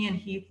 And it's me and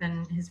Heath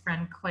and his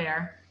friend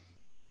Claire.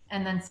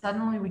 And then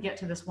suddenly we get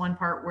to this one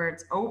part where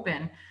it's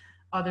open,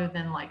 other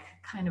than like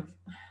kind of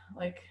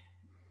like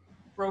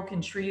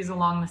broken trees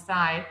along the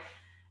side.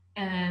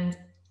 And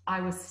I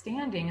was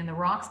standing and the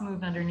rocks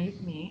moved underneath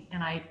me,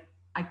 and I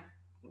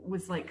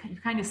was like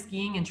kind of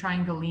skiing and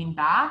trying to lean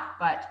back,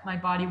 but my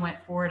body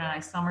went forward and I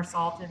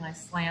somersaulted and I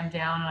slammed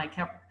down and I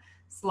kept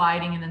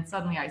sliding, and then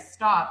suddenly I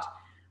stopped.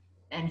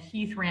 And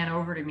Heath ran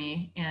over to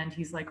me and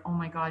he's like, "Oh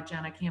my God,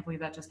 Jen, I can't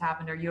believe that just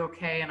happened. Are you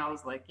okay?" And I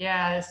was like,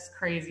 "Yeah, this is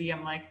crazy."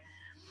 I'm like,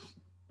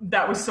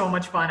 "That was so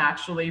much fun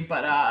actually,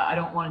 but I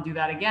don't want to do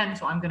that again.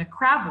 So I'm going to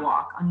crab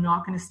walk. I'm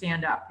not going to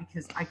stand up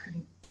because I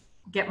couldn't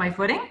get my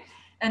footing."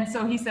 And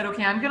so he said,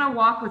 "Okay, I'm going to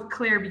walk with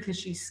Claire because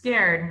she's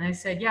scared." And I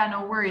said, "Yeah,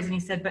 no worries." And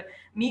he said, "But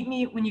meet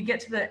me when you get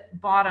to the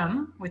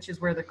bottom, which is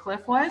where the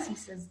cliff was." He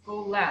says,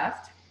 "Go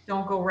left,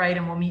 don't go right,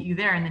 and we'll meet you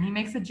there." And then he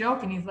makes a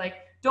joke and he's like,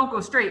 "Don't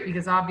go straight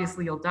because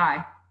obviously you'll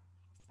die."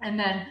 And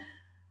then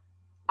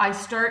I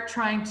start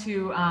trying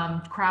to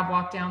crab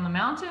walk down the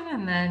mountain,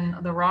 and then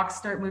the rocks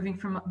start moving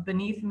from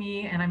beneath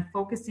me, and I'm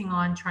focusing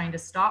on trying to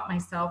stop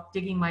myself,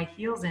 digging my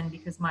heels in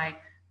because my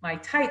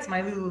tights,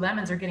 my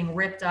Lululemons are getting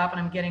ripped up,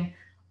 and I'm getting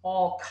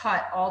all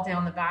cut all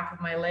down the back of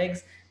my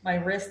legs. My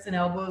wrists and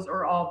elbows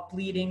are all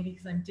bleeding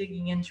because I'm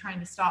digging in, trying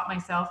to stop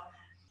myself.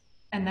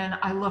 And then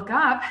I look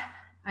up,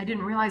 I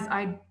didn't realize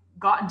I'd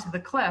gotten to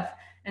the cliff.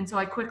 And so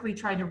I quickly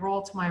tried to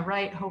roll to my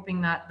right, hoping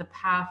that the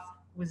path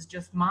was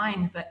just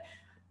mine. But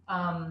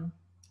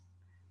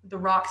the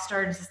rock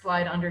started to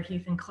slide under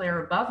Heath and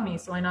Claire above me.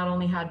 So I not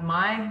only had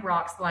my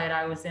rock slide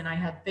I was in, I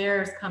had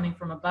theirs coming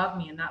from above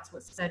me. And that's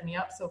what sped me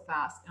up so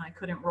fast. And I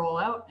couldn't roll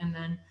out. And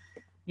then,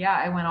 yeah,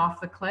 I went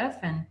off the cliff,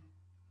 and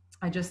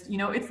I just,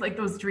 it's like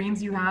those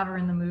dreams you have or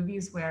in the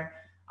movies where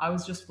I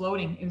was just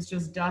floating. It was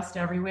just dust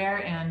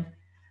everywhere. And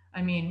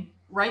I mean,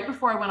 right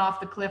before I went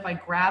off the cliff, I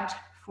grabbed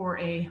for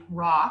a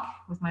rock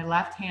with my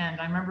left hand.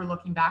 I remember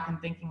looking back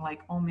and thinking like,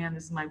 "Oh man,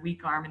 this is my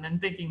weak arm." And then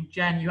thinking,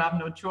 "Jen, you have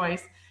no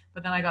choice."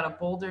 But then I got a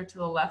boulder to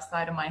the left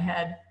side of my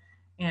head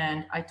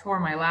and I tore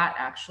my lat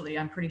actually.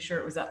 I'm pretty sure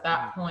it was at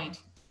that point.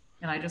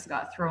 And I just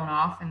got thrown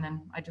off, and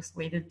then I just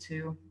waited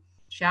to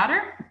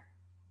shatter.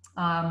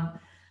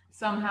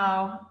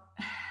 Somehow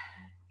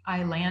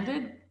I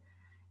landed,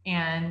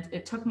 and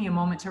it took me a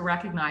moment to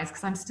recognize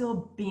because I'm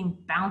still being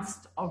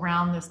bounced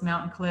around this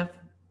mountain cliff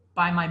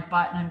by my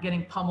butt, and I'm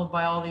getting pummeled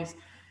by all these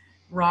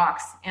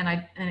rocks. And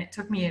it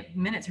took me a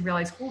minute to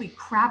realize, holy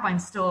crap, I'm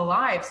still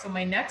alive. So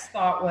my next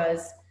thought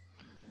was,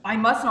 I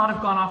must not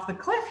have gone off the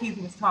cliff he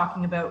was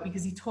talking about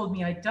because he told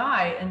me I'd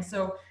die. And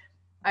so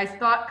I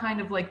thought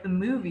kind of like the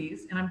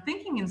movies, and I'm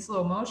thinking in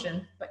slow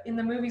motion, but in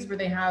the movies where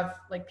they have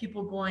like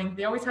people going,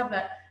 they always have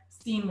that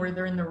scene where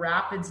they're in the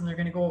rapids and they're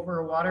going to go over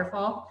a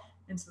waterfall.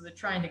 And so they're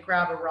trying to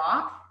grab a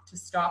rock to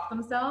stop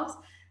themselves.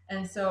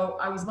 And so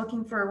I was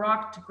looking for a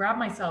rock to grab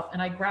myself, and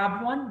I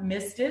grabbed one,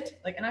 missed it,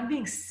 and I'm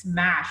being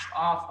smashed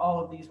off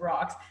all of these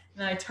rocks.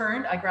 And then I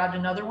turned, I grabbed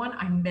another one,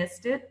 I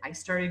missed it. I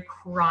started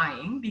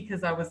crying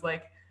because I was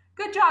like,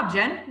 "Good job,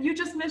 Jen. You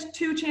just missed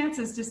 2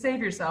 chances to save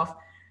yourself."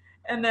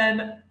 And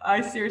then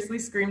I seriously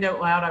screamed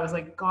out loud. I was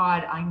like,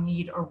 "God, I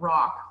need a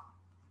rock."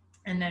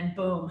 And then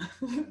boom,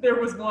 there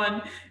was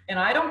one. And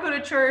I don't go to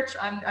church.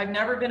 I've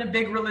never been a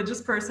big religious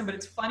person, but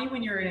it's funny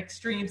when you're in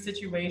extreme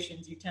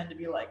situations, you tend to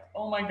be like,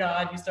 "Oh my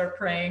God," you start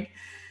praying.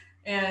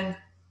 And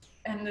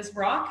this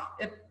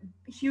rock, a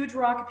huge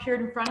rock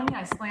appeared in front of me.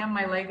 I slammed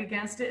my leg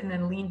against it and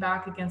then leaned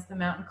back against the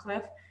mountain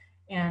cliff.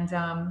 And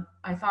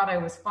I thought I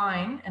was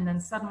fine. And then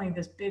suddenly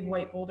this big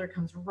white boulder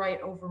comes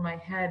right over my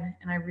head.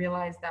 And I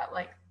realized that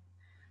like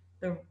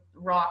the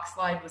rock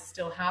slide was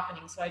still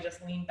happening. So I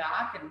just leaned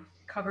back and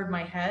covered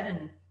my head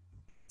and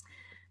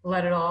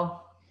let it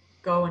all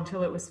go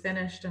until it was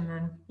finished. And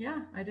then,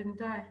 yeah, I didn't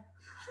die.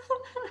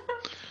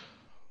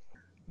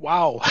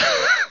 Wow.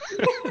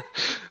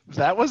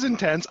 That was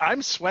intense.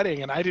 I'm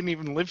sweating and I didn't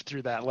even live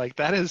through that. Like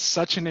that is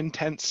such an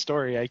intense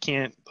story. I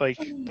can't like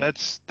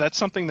that's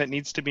something that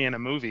needs to be in a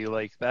movie.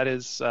 Like that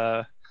is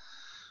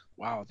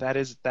wow, that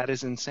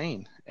is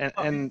insane.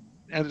 And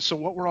so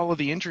what were all of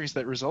the injuries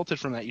that resulted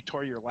from that? You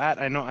tore your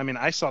lat. I mean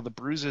I saw the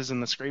bruises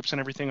and the scrapes and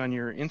everything on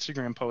your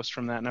Instagram post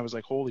from that and I was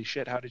like, "Holy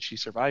shit, how did she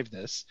survive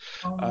this?"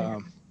 Oh my God.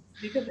 Um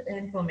Speak of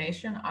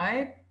inflammation,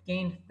 I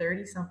gained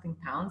 30 something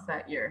pounds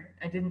that year.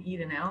 I didn't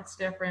eat an ounce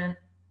different.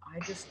 I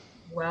just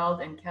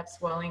swelled and kept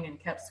swelling and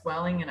kept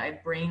swelling. And I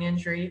had brain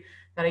injury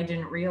that I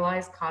didn't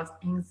realize caused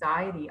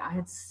anxiety. I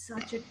had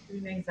such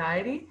extreme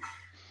anxiety.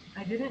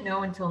 I didn't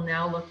know until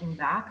now looking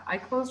back. I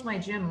closed my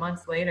gym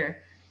months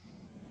later.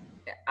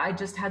 I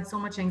just had so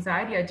much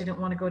anxiety. I didn't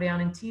want to go down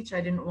and teach.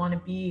 I didn't want to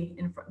be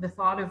in the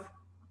thought of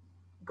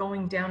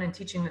going down and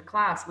teaching a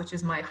class, which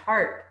is my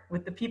heart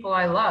with the people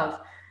I love,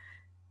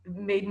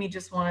 made me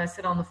just want to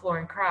sit on the floor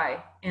and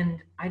cry.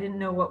 And I didn't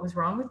know what was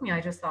wrong with me. I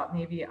just thought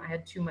maybe I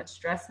had too much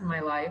stress in my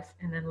life.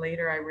 And then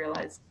later I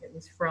realized it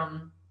was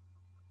from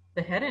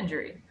the head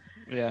injury.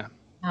 yeah.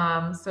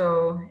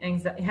 So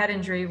head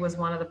injury was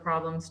one of the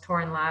problems.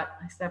 Torn lat,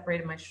 I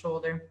separated my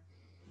shoulder,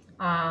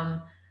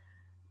 um,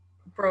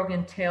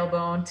 broken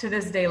tailbone. To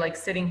this day, like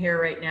sitting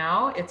here right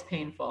now, it's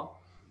painful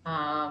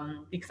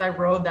because I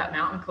rode that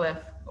mountain cliff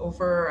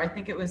over. I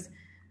think it was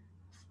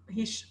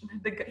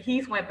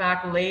Heath went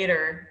back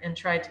later and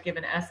tried to give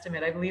an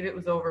estimate. I believe it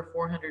was over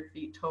 400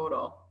 feet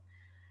total.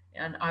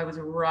 And I was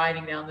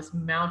riding down this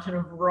mountain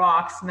of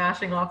rocks,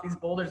 smashing off these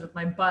boulders with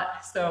my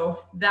butt.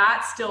 So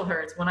that still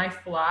hurts. When I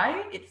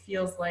fly, it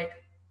feels like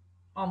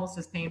almost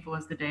as painful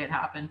as the day it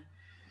happened.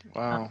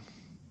 Wow.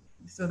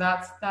 So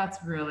that's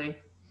really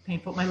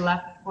painful. My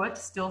left foot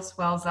still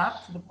swells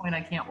up to the point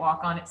I can't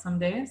walk on it some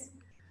days.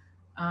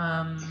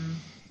 Um,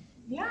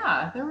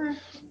 yeah,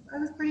 I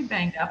was pretty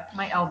banged up.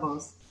 My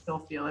elbows still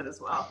feel it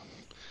as well.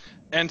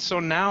 And so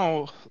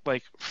now,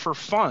 like for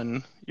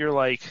fun, you're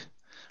like,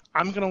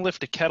 I'm gonna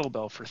lift a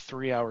kettlebell for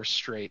 3 hours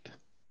straight,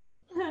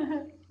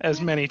 as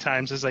many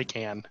times as I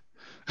can.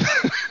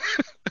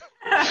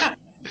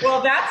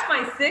 Well, that's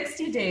my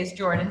 60 days,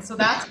 Jordan. So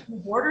that's when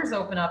the borders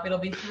open up. It'll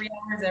be 3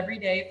 hours every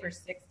day for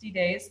 60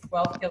 days,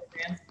 12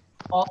 kilograms,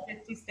 all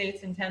 50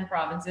 states and 10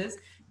 provinces.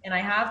 And I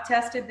have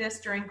tested this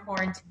during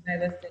quarantine. I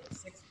lifted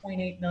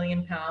 6.8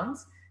 million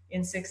pounds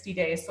in 60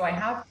 days. So I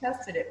have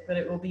tested it, but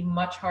it will be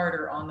much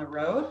harder on the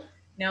road.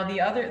 Now,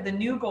 the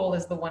new goal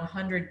is the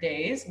 100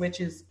 days,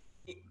 which is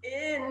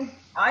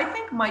I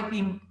think might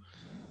be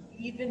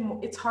even,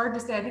 it's hard to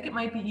say. I think it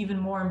might be even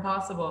more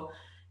impossible.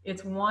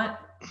 It's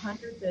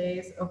 100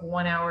 days of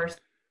 1 hour,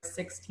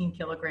 16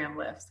 kilogram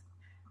lifts.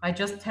 I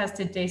just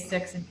tested day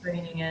 6 in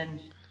training and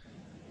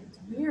it's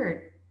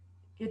weird.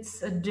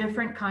 It's a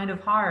different kind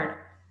of hard.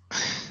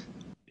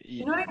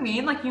 You know what I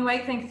mean? Like you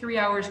might think 3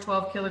 hours,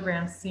 12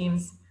 kilograms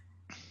seems,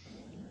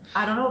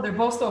 I don't know. They're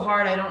both so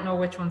hard. I don't know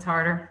which one's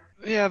harder.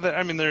 Yeah,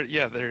 I mean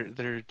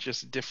they're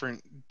just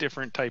different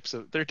types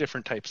of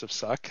different types of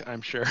suck,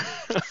 I'm sure.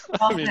 I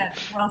Well mean, said.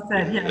 Well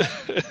said. Yeah.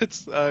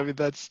 I mean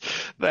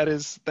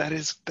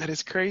that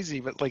is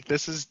crazy, but like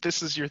this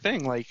is your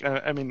thing. Like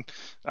I mean,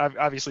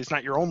 obviously it's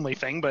not your only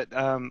thing, but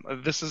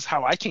this is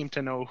how I came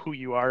to know who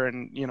you are,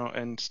 and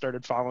and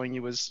started following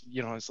you. Was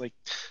it's like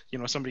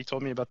somebody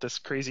told me about this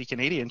crazy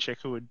Canadian chick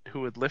who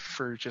would lift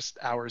for just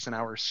hours and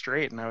hours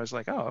straight, and I was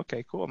like, oh,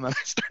 okay, cool. And then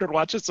I started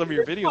watching some of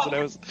your videos,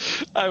 and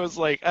I was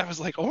like,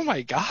 oh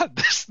my God,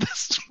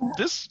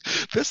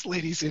 this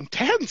lady's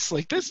intense.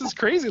 Like this is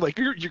crazy. Like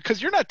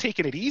because you're not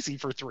taking it easy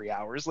for 3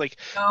 hours. Like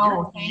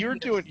No, you're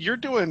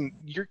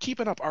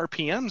keeping up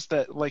RPMs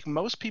that like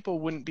most people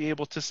wouldn't be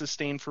able to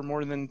sustain for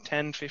more than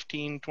 10,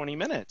 15, 20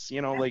 minutes.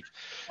 Like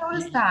how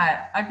is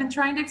that? I've been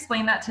trying to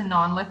explain that to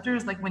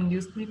non-lifters. Like when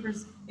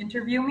newspapers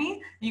interview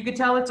me, you could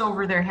tell it's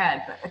over their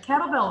head. But a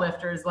kettlebell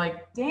lifter is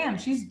like, damn,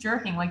 she's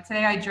jerking. Like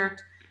today I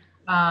jerked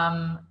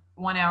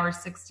 1 hour,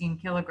 16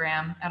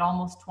 kilogram at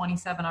almost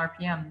 27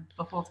 RPM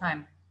the whole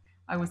time.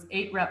 I was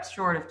 8 reps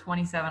short of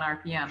 27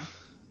 RPM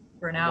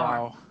for an hour.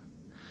 Wow.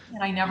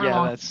 And I never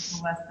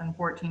launched less than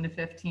 14 to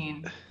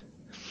 15.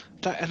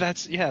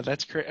 That's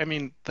crazy. I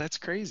mean, that's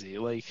crazy.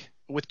 Like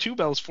with 2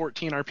 bells,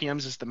 14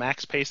 RPMs is the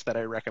max pace that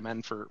I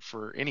recommend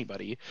for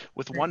anybody.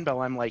 With 1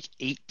 bell, I'm like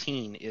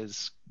 18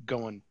 is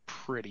going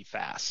pretty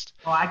fast.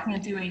 Oh, I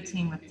can't do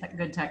 18 with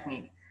good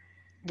technique.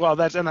 Well,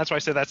 that's why I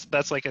say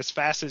that's like as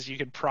fast as you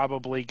could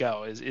probably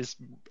go is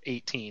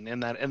 18,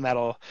 and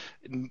that'll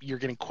you're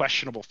getting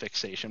questionable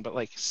fixation, but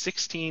like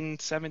 16,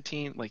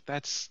 17, like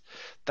that's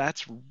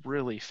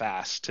really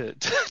fast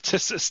to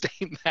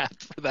sustain that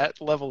for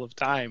that level of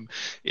time.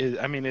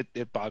 I mean,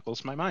 it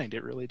boggles my mind.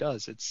 It really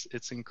does.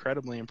 It's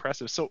incredibly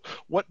impressive. So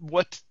what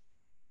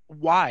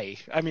why?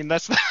 I mean,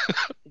 that's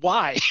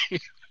why.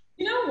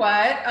 You know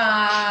what?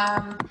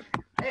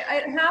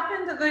 It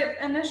happened.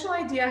 The initial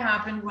idea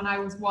happened when I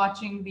was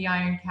watching The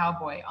Iron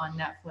Cowboy on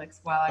Netflix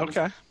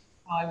Okay.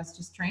 while I was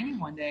just training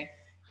one day,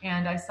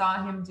 and I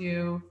saw him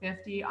do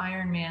 50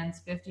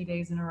 Ironmans 50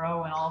 days in a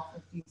row in all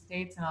 50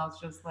 states, and I was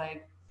just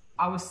like,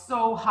 I was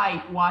so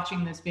hyped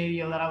watching this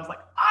video that I was like,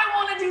 I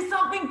want to do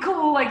something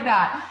cool like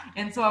that.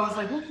 And so I was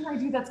like, what can I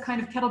do that's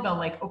kind of kettlebell?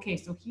 Like, okay,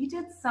 so he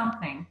did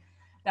something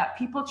that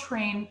people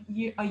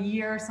train a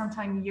year,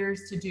 sometimes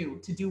years to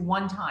do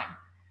one time.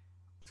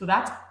 So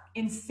that's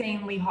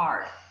insanely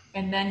hard.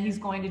 And then he's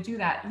going to do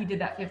that. He did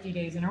that 50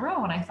 days in a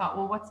row. And I thought,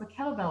 well, what's the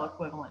kettlebell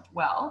equivalent?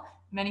 Well,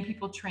 many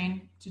people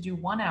train to do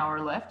 1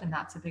 hour lift, and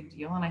that's a big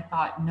deal. And I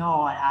thought,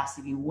 no, it has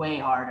to be way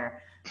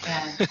harder.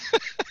 And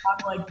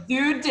I'm like,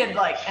 dude did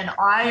like an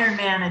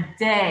Ironman a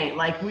day.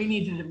 Like we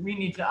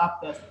need to up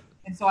this.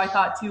 And so I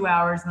thought 2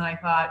 hours, and I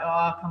thought,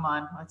 oh, come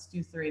on, let's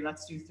do three. Like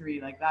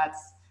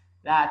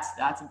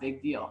that's a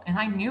big deal. And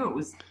I knew it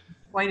was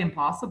quite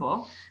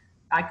impossible.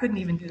 I couldn't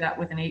even do that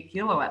with an 8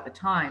 kilo at the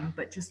time,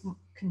 but just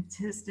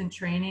consistent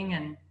training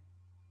and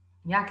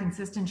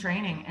consistent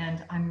training.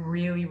 And I'm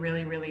really,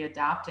 really, really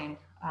adapting.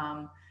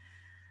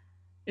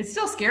 It's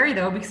still scary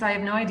though, because I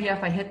have no idea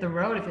if I hit the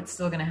road, if it's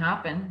still going to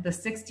happen. The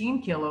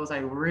 16 kilos, I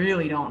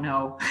really don't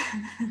know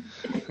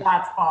if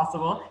that's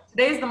possible.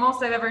 Today's the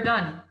most I've ever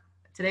done.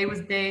 Today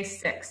was day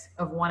 6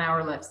 of 1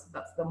 hour lifts.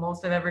 That's the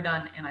most I've ever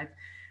done. And I've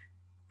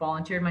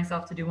volunteered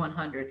myself to do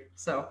 100.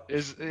 So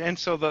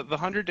the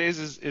 100 days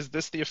is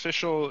this the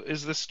official?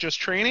 Is this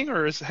just training,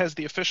 or has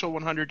the official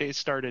 100 days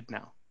started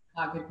now?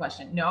 Good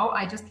question. No,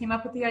 I just came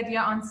up with the idea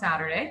on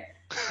Saturday.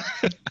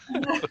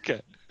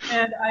 Okay.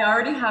 And I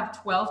already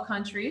have 12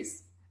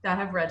 countries that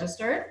have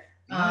registered.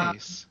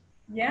 Nice.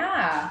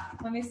 Yeah.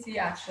 Let me see,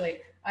 actually.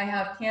 I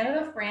have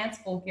Canada, France,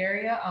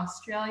 Bulgaria,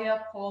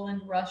 Australia,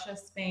 Poland, Russia,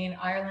 Spain,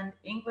 Ireland,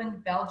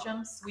 England,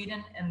 Belgium,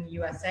 Sweden, and the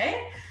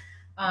USA.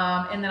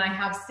 And then I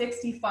have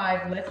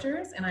 65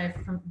 lifters, and I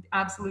have from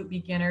absolute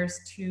beginners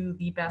to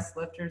the best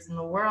lifters in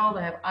the world.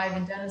 I have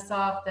Ivan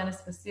Denisov,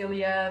 Denis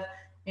Vasiliev,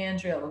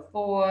 Andrea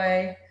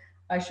Lafoy.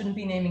 I shouldn't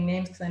be naming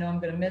names because I know I'm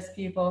going to miss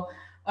people.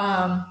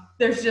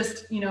 There's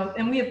just,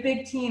 and we have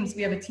big teams.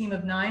 We have a team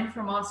of 9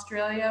 from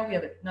Australia. We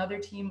have another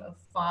team of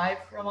 5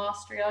 from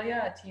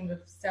Australia, a team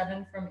of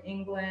 7 from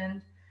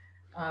England.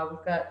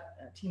 We've got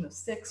a team of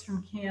 6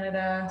 from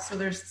Canada. So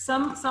there's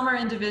some are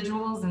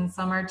individuals and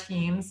some are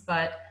teams,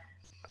 but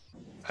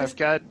I've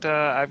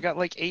got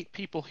like 8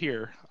 people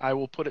here. I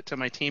will put it to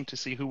my team to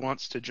see who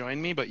wants to join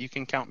me, but you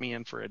can count me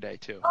in for a day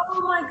too.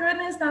 Oh my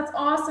goodness, that's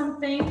awesome.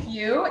 Thank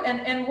you.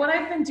 And what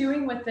I've been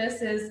doing with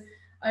this is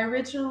I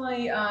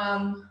originally,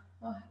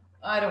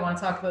 I don't want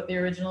to talk about the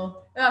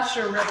original.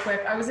 Sure, real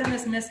quick. I was in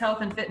this Miss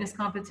Health and Fitness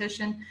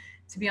competition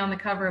to be on the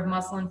cover of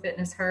Muscle and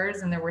Fitness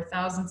Hers, and there were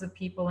thousands of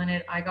people in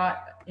it. I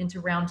got into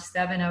round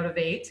 7 out of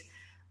 8.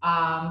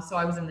 So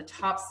I was in the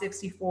top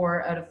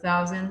 64 out of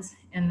thousands.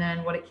 And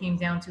then what it came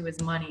down to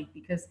is money,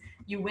 because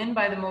you win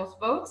by the most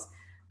votes,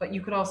 but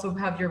you could also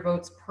have your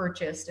votes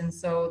purchased. And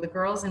so the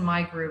girls in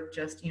my group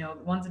just,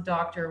 one's a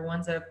doctor,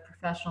 one's a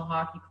professional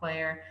hockey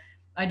player.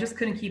 I just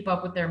couldn't keep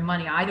up with their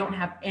money. I don't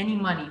have any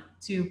money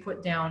to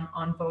put down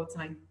on votes,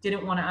 and I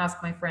didn't want to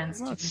ask my friends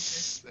to do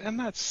this. And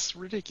that's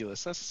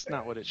ridiculous. That's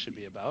not what it should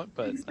be about.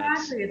 But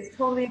exactly, it's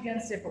totally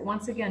against it. But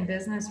once again,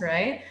 business,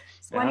 right?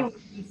 So anyway,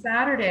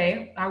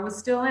 Saturday, I was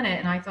still in it,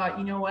 and I thought,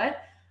 you know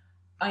what?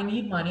 I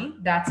need money.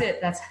 That's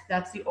it.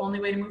 That's the only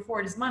way to move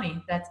forward is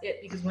money. That's it.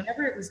 Because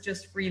whenever it was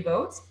just free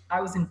votes, I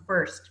was in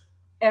first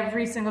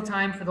every single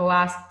time for the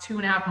last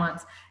 2.5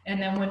 months.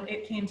 And then when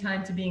it came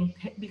time to being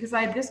paid, because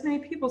I had this many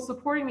people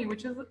supporting me,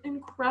 which is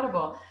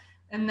incredible.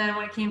 And then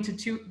when it came to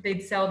 2,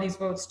 they'd sell these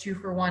votes 2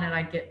 for 1, and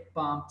I'd get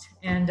bumped.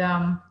 And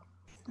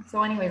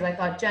so anyways, I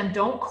thought, Jen,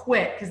 don't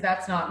quit, because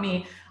that's not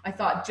me. I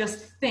thought, just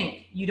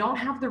think, you don't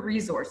have the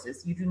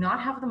resources. You do not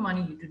have the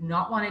money. You do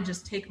not want to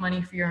just take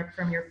money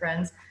from your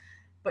friends,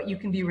 but you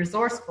can be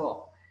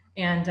resourceful.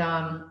 And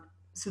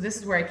so this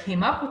is where I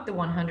came up with the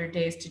 100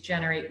 days to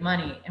generate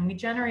money. And we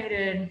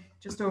generated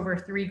just over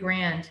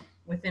 $3,000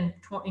 within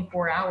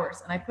 24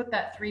 hours. And I put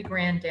that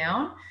 $3,000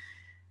 down.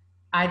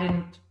 I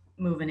didn't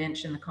move an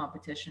inch in the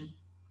competition.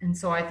 And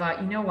so I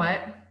thought, you know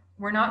what?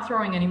 We're not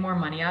throwing any more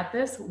money at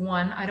this.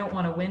 1, I don't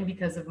want to win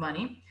because of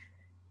money.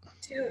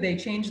 2, they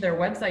changed their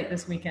website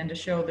this weekend to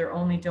show they're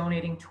only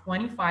donating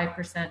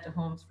 25% to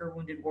Homes for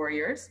Wounded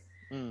Warriors.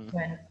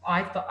 When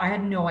I thought, I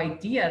had no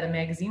idea the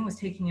magazine was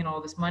taking in all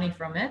this money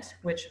from it,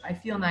 which I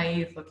feel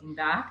naive looking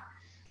back.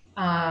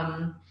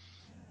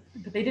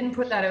 But they didn't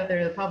put that out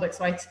there to the public.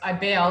 So I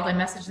bailed. I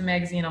messaged the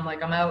magazine. I'm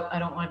like, I'm out. I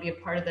don't want to be a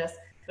part of this.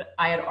 But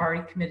I had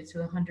already committed to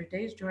 100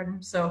 days,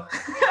 Jordan. So,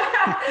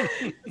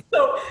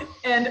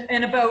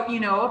 and about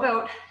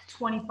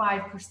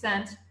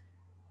 25%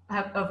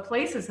 of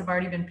places have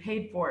already been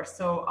paid for.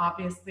 So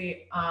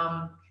obviously,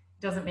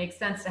 doesn't make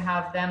sense to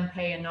have them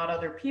pay and not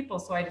other people.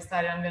 So I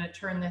decided I'm going to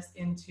turn this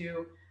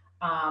into,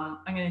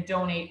 I'm going to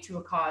donate to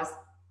a cause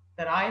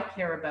that I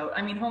care about.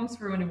 I mean, Homes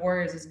for Wounded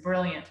Warriors is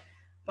brilliant.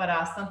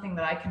 but something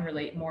that I can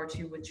relate more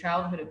to with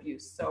childhood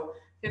abuse. So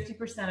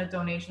 50% of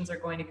donations are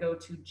going to go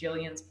to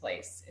Jillian's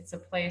Place. It's a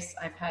place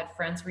I've had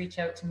friends reach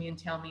out to me and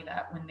tell me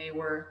that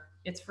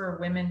it's for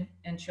women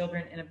and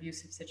children in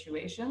abusive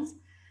situations.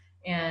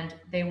 And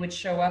they would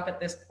show up at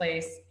this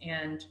place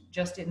and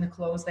just in the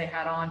clothes they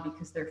had on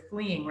because they're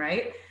fleeing,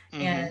 right?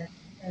 Mm-hmm.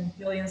 And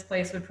Jillian's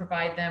Place would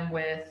provide them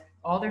with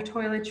all their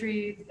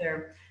toiletries,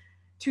 their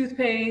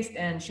toothpaste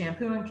and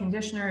shampoo and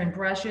conditioner and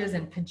brushes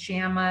and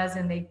pajamas.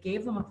 And they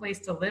gave them a place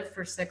to live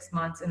for 6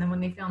 months. And then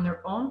when they found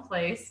their own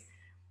place,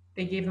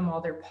 they gave them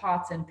all their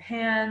pots and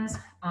pans.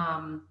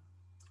 One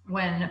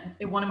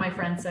of my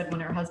friends said when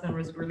her husband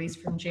was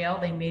released from jail,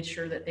 they made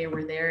sure that they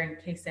were there in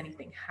case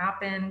anything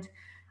happened.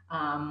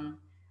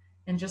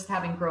 And just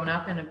having grown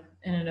up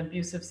in an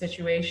abusive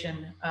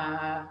situation,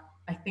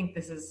 I think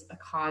this is a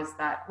cause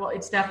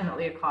it's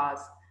definitely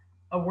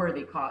a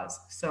worthy cause.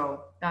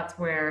 So that's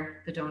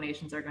where the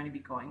donations are going to be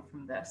going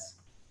from this.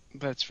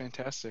 That's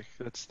fantastic.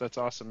 That's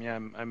awesome. Yeah,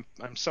 I'm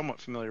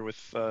somewhat familiar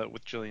with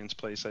Jillian's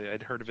Place.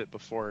 I'd heard of it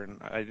before,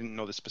 and I didn't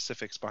know the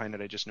specifics behind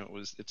it. I just knew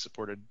it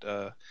supported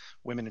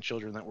women and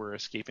children that were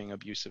escaping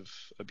abusive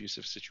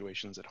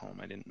situations at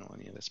home. I didn't know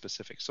any of the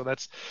specifics. So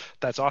that's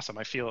awesome.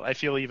 I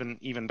feel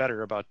even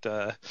better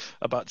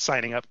about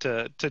signing up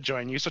to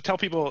join you. So tell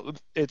people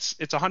it's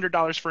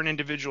 $100 for an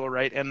individual,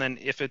 right? And then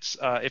if it's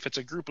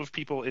a group of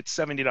people, it's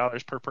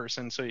 $70 per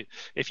person. So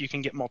if you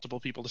can get multiple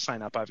people to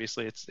sign up,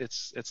 obviously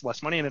it's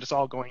less money, and it's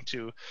all going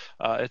to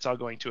a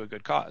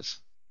good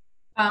cause.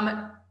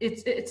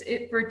 It's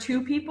for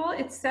 2 people,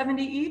 it's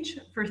 70 each.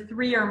 For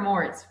 3 or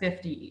more, it's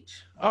 50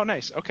 each. Oh,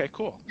 nice. Okay,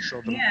 cool.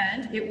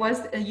 And it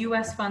was a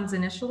U.S. funds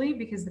initially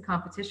because the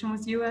competition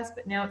was U.S.,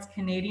 but now it's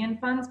Canadian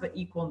funds, but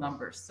equal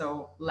numbers,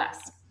 so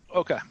less.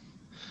 Okay.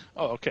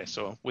 Oh, okay.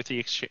 So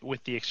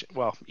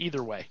well,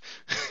 either way,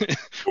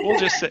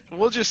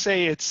 we'll just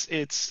say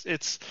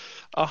it's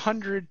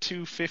 100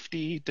 to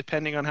 50,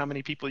 depending on how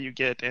many people you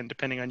get, and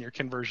depending on your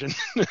conversion,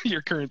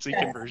 your currency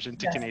conversion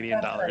to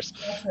Canadian dollars.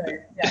 Right. That's right.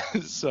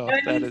 Yeah. So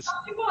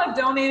some people have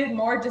donated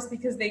more just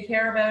because they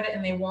care about it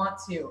and they want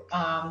to.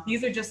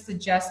 These are just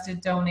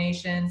suggested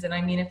donations, and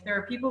I mean, if there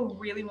are people who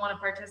really want to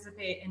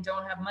participate and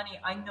don't have money,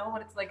 I know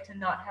what it's like to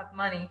not have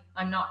money.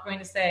 I'm not going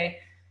to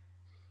say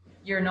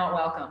you're not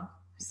welcome.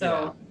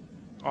 So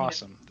yeah.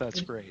 Awesome.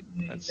 That's great.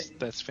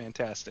 That's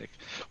fantastic.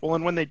 Well,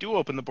 and when they do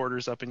open the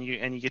borders up and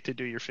you get to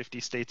do your 50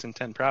 states and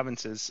 10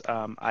 provinces,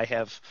 I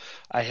have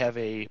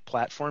a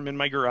platform in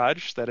my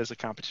garage that is a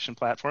competition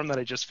platform that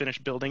I just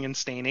finished building and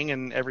staining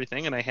and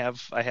everything, and I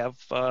have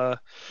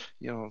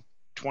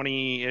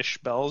 20-ish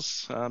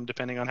bells,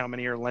 depending on how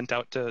many are lent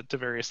out to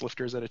various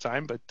lifters at a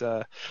time.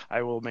 But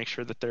I will make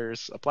sure that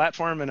there's a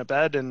platform and a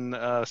bed and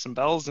some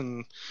bells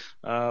and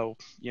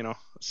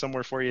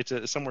somewhere for you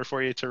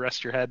to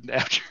rest your head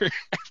after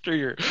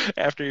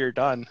you're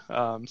done.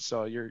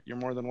 So you're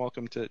more than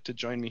welcome to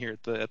join me here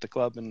at the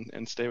club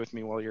and stay with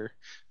me while you're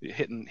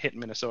hitting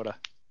Minnesota.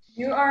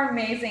 You are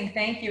amazing.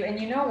 Thank you. And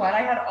you know what?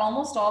 I had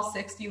almost all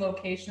 60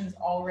 locations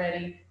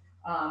already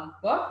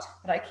booked,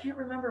 but I can't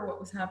remember what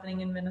was happening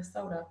in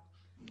Minnesota.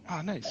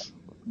 Oh, nice.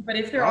 But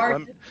if there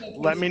are,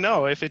 let me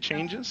know if it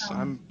changes.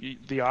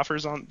 The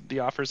offers on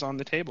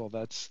the table.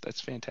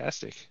 That's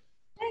fantastic.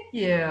 Thank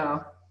you.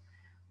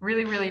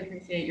 Really, really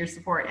appreciate your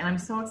support, and I'm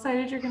so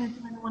excited you're going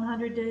to join the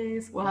 100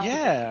 days.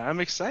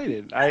 I'm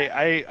excited.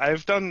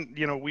 I've done,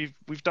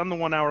 we've done the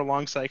 1 hour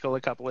long cycle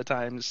a couple of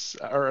times,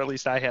 or at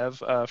least I have,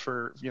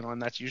 for,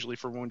 and that's usually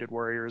for Wounded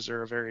Warriors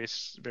or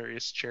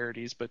various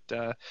charities. But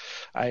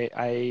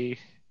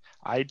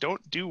I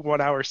don't do 1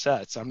 hour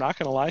sets. I'm not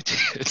going to lie to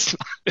you.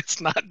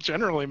 It's not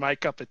generally my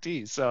cup of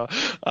tea. So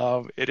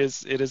it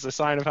is a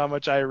sign of how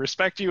much I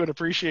respect you and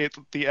appreciate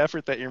the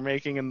effort that you're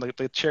making and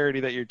the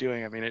charity that you're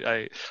doing. I mean,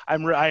 I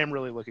am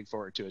really looking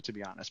forward to it, to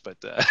be honest. But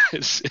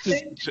it's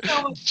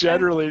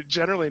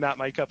generally not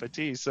my cup of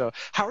tea. So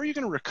how are you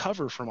going to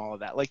recover from all of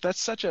that? Like,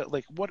 that's such a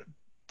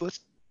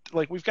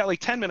we've got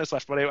 10 minutes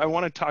left, but I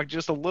want to talk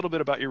just a little bit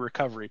about your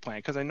recovery plan,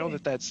 because I know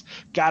that's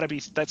got to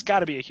be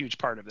a huge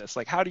part of this.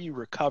 Like, how do you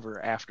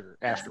recover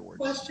afterwards?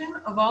 Question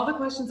of all the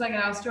questions I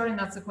get asked, Jordan,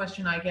 that's the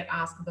question I get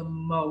asked the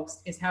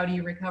most, is how do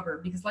you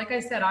recover? Because like I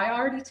said, I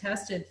already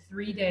tested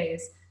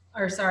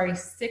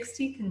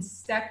 60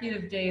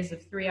 consecutive days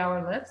of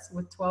 3-hour lifts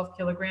with 12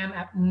 kilogram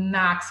at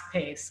max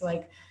pace.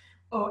 And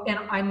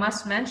I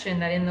must mention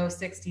that in those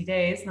 60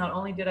 days, not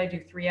only did I do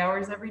 3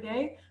 hours every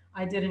day,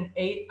 I did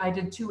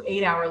 2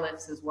 8-hour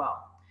lifts as well.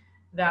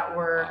 That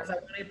were, because I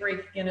want to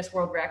break Guinness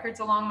World Records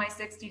along my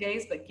 60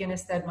 days, but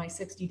Guinness said my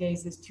 60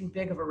 days is too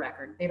big of a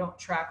record. They don't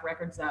track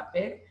records that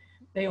big.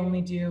 They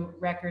only do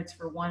records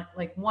for 1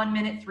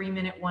 minute, 3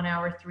 minute, 1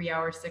 hour, 3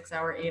 hour, 6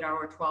 hour, 8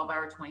 hour, 12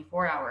 hour,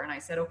 24 hour. And I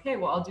said, okay,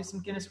 well, I'll do some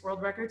Guinness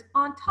World Records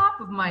on top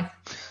of my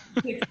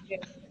 60 days.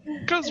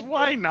 Because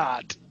why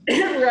not?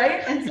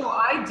 Right? And so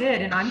I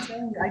did. And I'm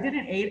telling you, I did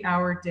an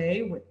 8-hour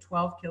day with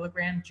 12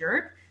 kilogram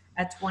jerk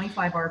at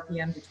 25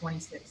 RPM to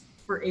 26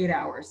 for 8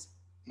 hours.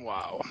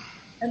 Wow.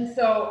 And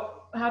so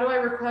how do I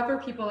recover?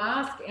 People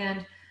ask.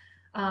 And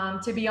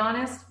to be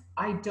honest,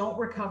 I don't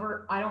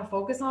recover. I don't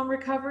focus on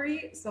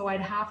recovery. So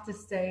I'd have to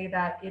say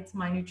that it's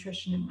my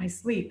nutrition and my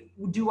sleep.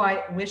 Do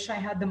I wish I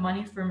had the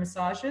money for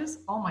massages?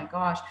 Oh my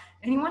gosh.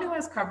 Anyone who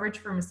has coverage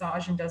for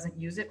massage and doesn't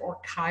use it, or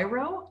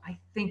chiro, I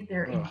think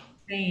they're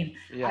insane.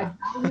 Yeah.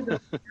 I value those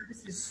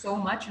services so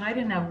much. And I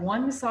didn't have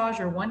one massage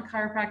or one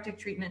chiropractic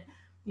treatment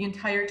the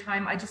entire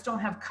time. I just don't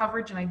have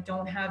coverage and I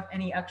don't have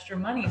any extra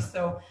money.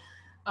 So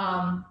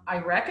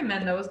I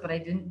recommend those, but I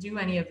didn't do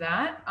any of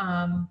that.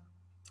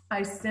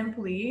 I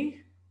simply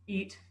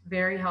eat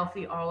very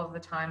healthy all of the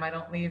time. I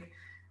don't leave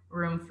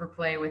room for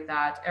play with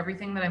that.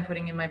 Everything that I'm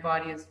putting in my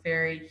body is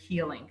very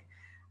healing.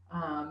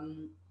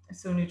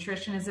 So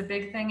nutrition is a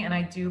big thing, and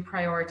I do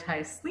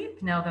prioritize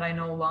sleep now that I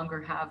no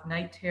longer have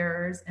night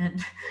terrors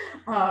and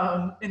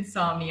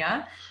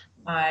insomnia.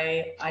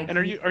 And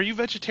are you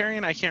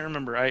vegetarian? I can't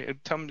remember.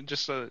 Tell me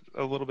just a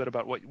little bit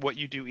about what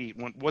you do eat.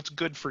 What's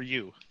good for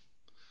you?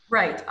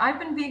 Right. I've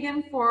been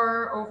vegan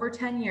for over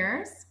 10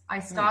 years. I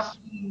stopped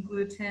eating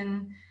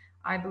gluten,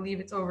 I believe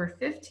it's over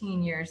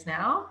 15 years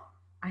now.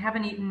 I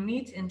haven't eaten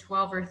meat in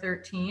 12 or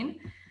 13.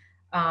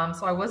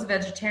 So I was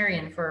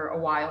vegetarian for a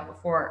while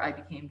before I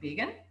became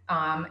vegan.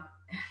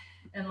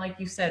 And like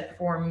you said,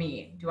 for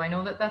me, do I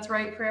know that that's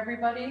right for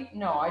everybody?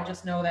 No, I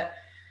just know that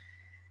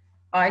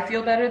I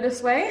feel better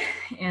this way.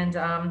 And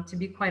to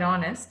be quite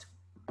honest,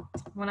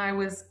 when I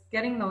was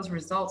getting those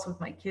results with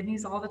my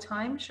kidneys all the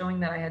time, showing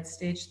that I had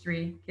stage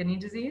 3 kidney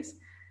disease,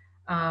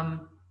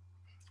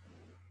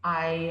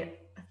 I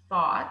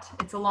thought,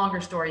 it's a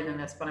longer story than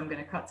this, but I'm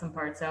going to cut some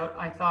parts out.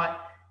 I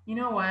thought, you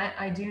know what?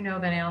 I do know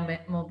that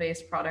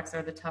animal-based products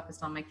are the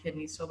toughest on my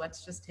kidneys, so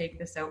let's just take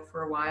this out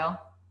for a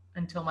while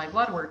until my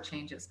blood work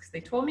changes. Because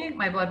they told me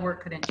my blood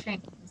work couldn't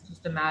change. It's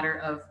just a matter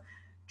of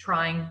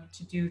trying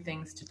to do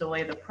things to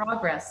delay the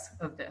progress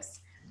of this.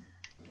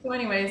 So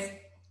anyways,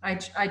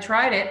 I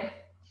tried it.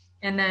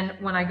 And then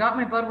when I got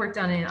my blood work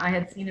done and I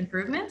had seen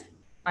improvement,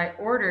 I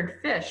ordered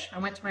fish. I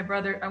went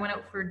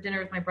out for dinner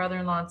with my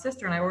brother-in-law and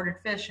sister, and I ordered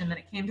fish, and then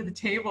it came to the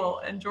table,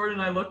 and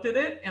Jordan and I looked at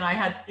it, and I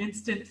had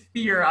instant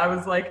fear. I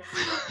was like,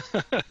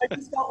 I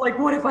just felt like,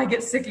 what if I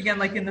get sick again,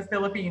 like in the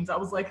Philippines? I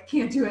was like, I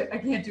can't do it.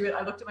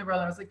 I looked at my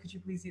brother, and I was like, could you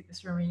please eat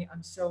this for me?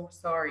 I'm so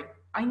sorry.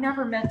 I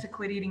never meant to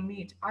quit eating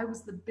meat. I would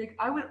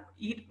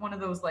eat one of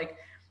those, like,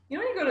 you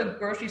know when you go to the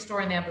grocery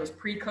store and they have those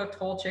pre-cooked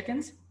whole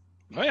chickens?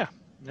 Oh, yeah.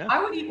 Yeah.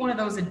 I would eat one of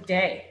those a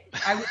day.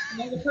 I was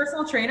a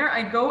personal trainer.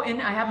 I'd go in,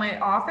 I have my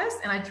office,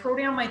 and I'd throw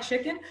down my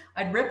chicken.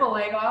 I'd rip a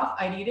leg off.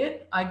 I'd eat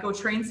it. I'd go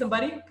train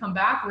somebody, come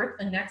back, rip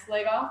the next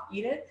leg off,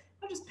 eat it.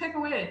 I'd just pick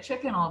away at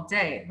chicken all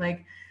day.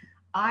 Like,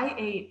 I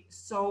ate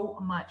so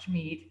much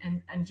meat,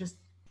 and just,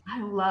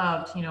 I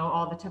loved,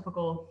 all the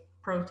typical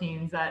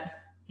proteins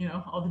that,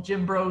 all the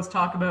gym bros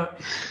talk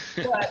about.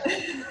 But,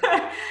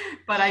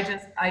 but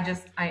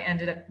I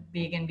ended up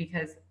vegan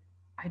because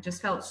I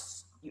just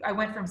felt I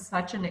went from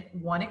such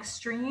one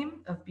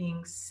extreme of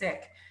being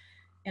sick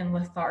and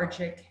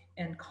lethargic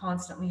and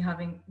constantly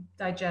having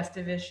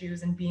digestive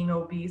issues and being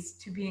obese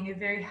to being a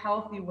very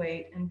healthy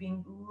weight and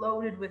being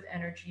loaded with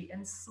energy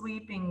and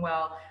sleeping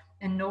well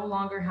and no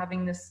longer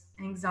having this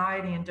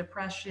anxiety and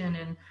depression.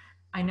 And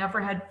I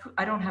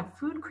don't have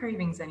food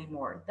cravings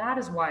anymore. That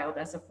is wild.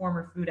 As a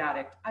former food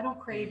addict, I don't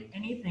crave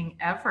anything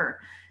ever.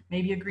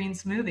 Maybe a green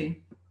smoothie.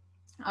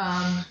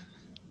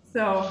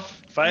 So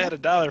if I had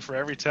 $1 for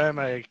every time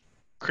I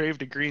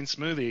craved a green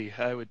smoothie,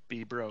 I would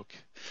be broke.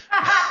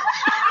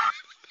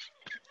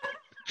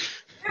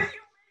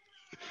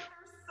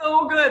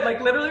 So good.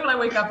 Like, literally when I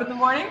wake up in the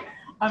morning,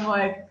 I'm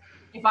like,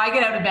 if I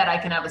get out of bed, I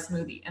can have a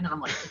smoothie. And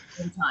I'm like,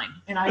 it's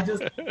time. And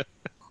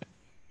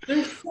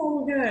they're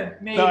so good.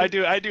 Maybe. No, I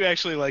do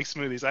actually like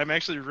smoothies. I'm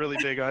actually really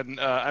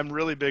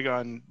big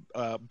on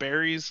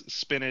berries,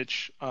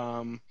 spinach,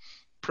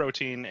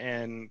 protein,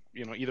 and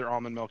either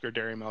almond milk or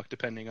dairy milk,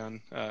 depending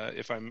on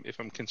if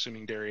I'm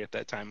consuming dairy at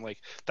that time. Like,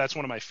 that's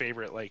one of my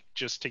favorite, like,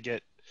 just to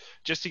get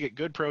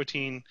good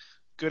protein,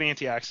 good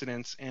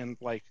antioxidants, and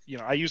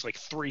I use like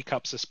 3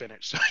 cups of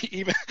spinach. So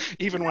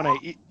even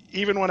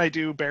when I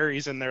do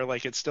berries in there,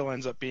 like, it still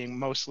ends up being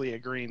mostly a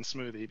green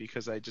smoothie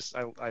because I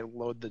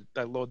load the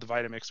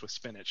Vitamix with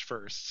spinach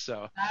first.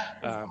 So that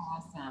is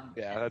awesome.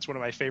 Yeah, that's one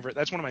of my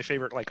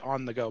favorite like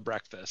on the go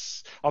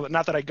breakfasts. Although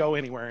not that I go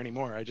anywhere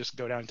anymore, I just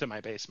go down to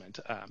my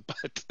basement.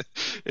 But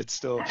it's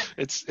still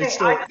I just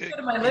go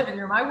to my living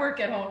room. I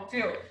work at home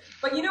too.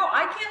 But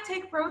I can't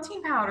take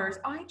protein powders.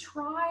 I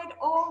tried.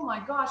 Oh my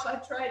gosh,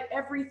 I've tried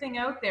everything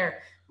out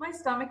there. My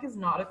stomach is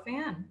not a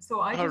fan.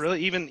 So really?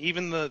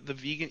 Even the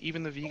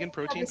vegan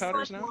protein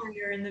powders Sun now?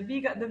 Warrior and the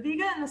Vega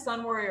and the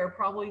Sun Warrior are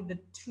probably the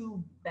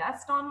 2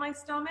 best on my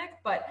stomach,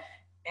 but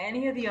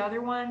any of the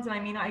other ones, and I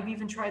mean, I've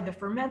even tried the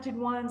fermented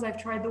ones.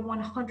 I've tried the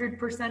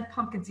 100%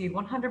 pumpkin seed,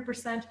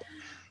 100%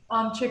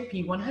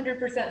 chickpea,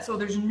 100%. So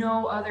there's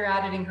no other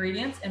added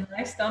ingredients, and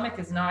my stomach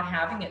is not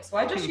having it. So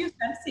I just use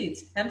hemp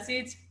seeds. Hemp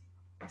seeds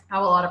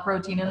have a lot of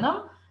protein in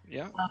them.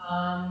 Yeah.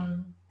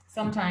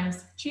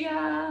 Sometimes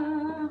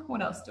chia.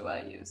 What else do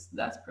I use?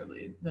 That's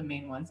probably the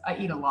main ones. I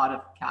eat a lot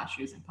of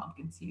cashews and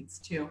pumpkin seeds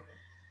too.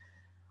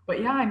 But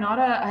yeah,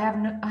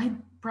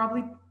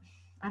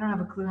 I don't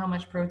have a clue how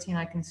much protein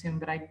I consume,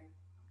 but I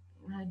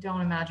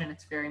don't imagine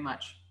it's very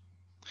much.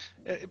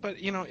 But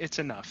it's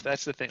enough.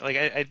 That's the thing. Like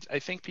I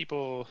think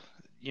people,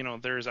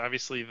 there's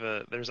obviously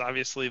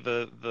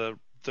the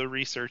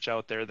research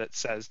out there that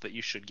says that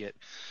you should get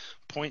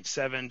zero point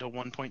 0.7 to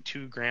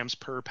 1.2 grams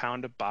per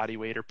pound of body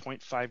weight, or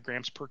 0.5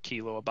 grams per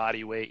kilo of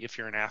body weight if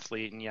you're an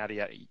athlete, and yada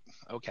yada.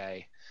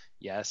 Okay.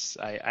 Yes,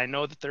 I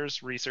know that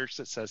there's research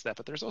that says that,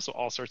 but there's also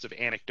all sorts of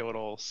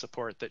anecdotal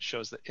support that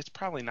shows that it's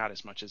probably not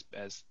as much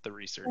as the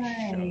research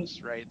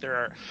shows, right?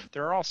 There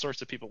are all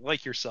sorts of people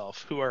like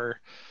yourself who are,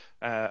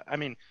 I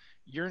mean,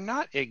 you're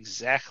not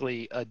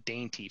exactly a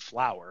dainty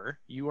flower.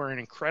 You are an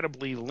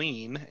incredibly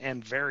lean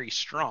and very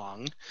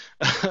strong.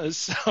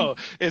 So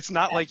it's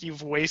not like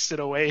you've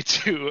wasted away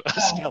to a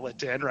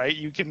skeleton, right?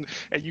 You can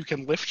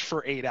lift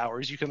for 8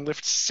 hours. You can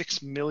lift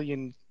 6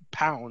 million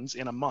pounds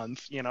in a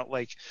month,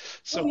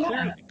 so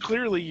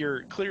clearly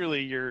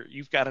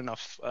you've got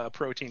enough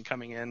protein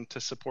coming in to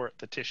support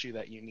the tissue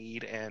that you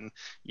need, and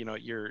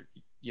you're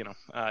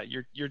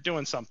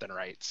doing something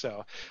right.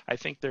 So I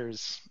think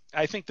there's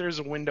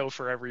a window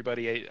for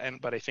everybody,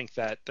 but I think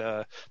that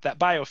that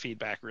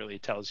biofeedback really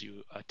tells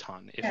you a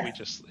ton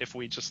if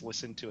we just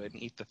listen to it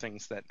and eat the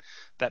things that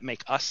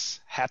make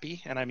us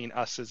happy, and I mean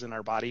us as in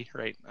our body,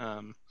 right?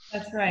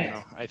 That's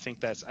right. I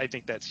think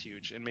that's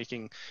huge, and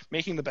making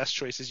the best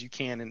choices you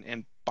can,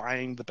 and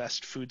buying the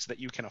best foods that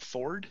you can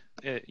afford,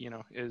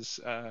 is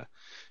an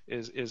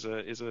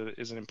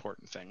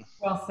important thing.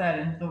 Well said.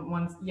 And the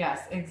ones,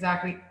 yes,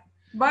 exactly.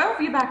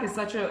 Biofeedback is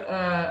such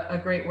a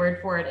great word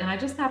for it. And I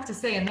just have to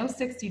say, in those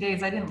 60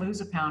 days, I didn't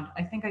lose a pound.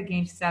 I think I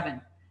gained 7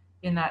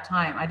 in that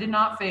time. I did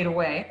not fade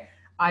away.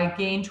 I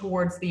gained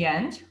towards the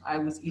end. I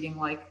was eating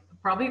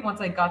probably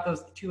once I got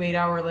those 2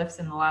 8-hour lifts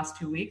in the last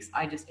 2 weeks,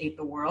 I just ate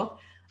the world.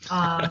 So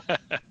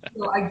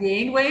I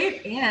gained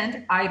weight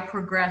and I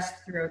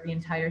progressed throughout the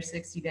entire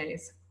 60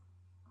 days.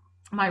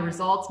 My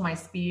results, my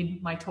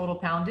speed, my total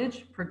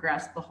poundage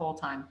progressed the whole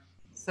time.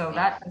 So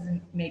that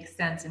doesn't make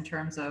sense in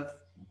terms of,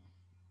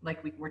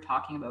 like we were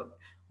talking about,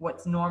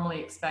 what's normally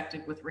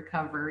expected with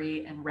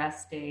recovery and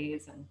rest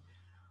days and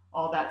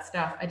all that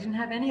stuff. I didn't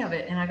have any of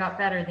it, and I got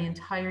better the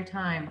entire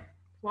time.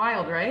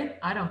 Wild, right?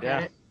 I don't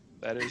get it.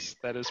 That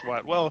is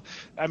what. Well,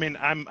 I mean,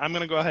 I'm going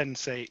to go ahead and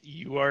say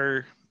you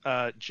are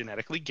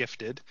genetically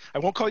gifted. I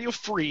won't call you a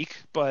freak,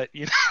 but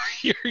you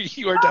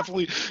are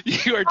definitely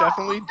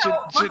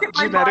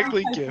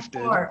genetically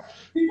gifted.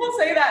 People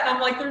say that, and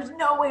I'm like, there's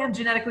no way I'm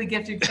genetically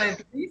gifted, because I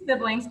have 3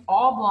 siblings,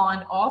 all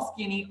blonde, all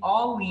skinny,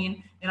 all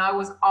lean, and I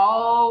was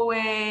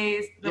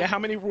always how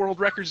many world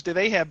records do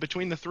they have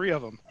between the 3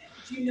 of them?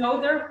 Do you know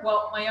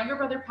my younger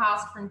brother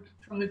passed from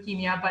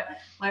leukemia, but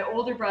my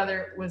older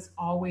brother was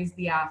always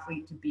the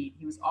athlete to beat.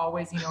 He was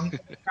always, he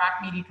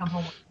track meet, he'd come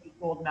home with 8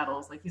 gold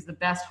medals. Like, he's the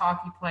best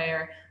hockey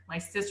player. My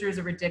sister is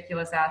a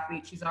ridiculous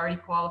athlete. She's already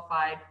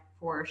qualified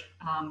for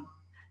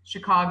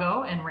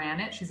Chicago and ran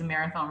it. She's a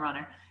marathon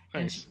runner.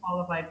 Nice. And she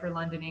qualified for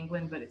London,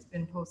 England, but it's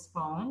been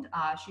postponed.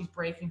 She's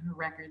breaking her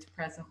records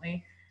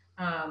presently.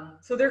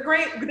 So they're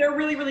great. They're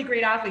really, really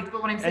great athletes.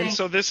 But what I'm saying. And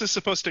so this is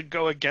supposed to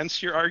go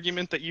against your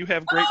argument that you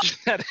have great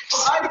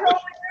genetics. I totally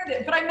heard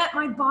it, but I meant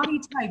my body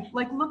type.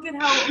 Like, look at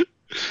how I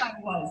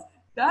was.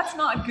 That's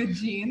not good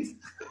genes.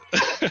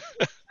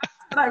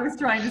 What I was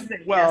trying to say.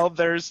 Well,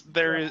 yes.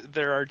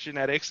 there are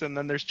genetics, and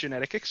then there's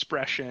genetic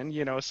expression,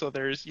 so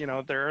there's,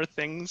 there are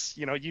things,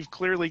 you've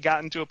clearly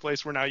gotten to a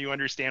place where now you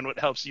understand what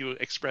helps you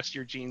express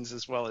your genes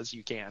as well as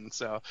you can.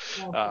 So,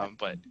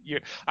 but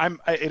you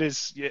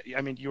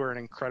are an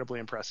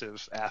incredibly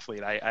impressive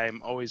athlete. I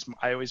always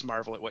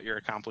marvel at what your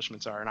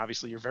accomplishments are. And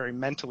obviously you're very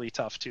mentally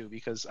tough too,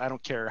 because I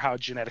don't care how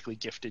genetically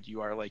gifted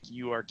you are, like,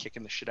 you are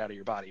kicking the shit out of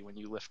your body when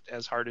you lift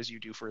as hard as you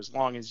do for as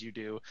long as you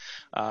do.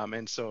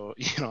 And so,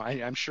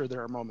 I'm sure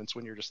there are moments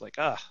when you're just like,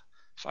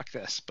 fuck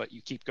this, but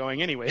you keep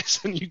going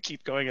anyways, and you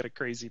keep going at a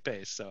crazy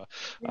pace. So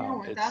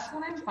that's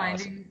what I'm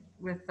finding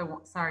with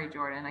sorry,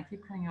 Jordan, I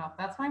keep cutting you off.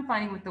 That's what I'm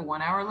finding with the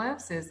 1 hour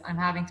lifts, is I'm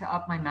having to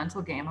up my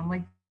mental game. I'm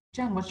like,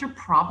 Jen, what's your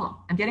problem?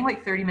 I'm getting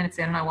like 30 minutes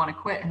in and I want to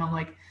quit. And I'm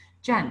like,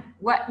 Jen,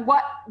 what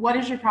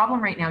is your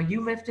problem right now?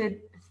 You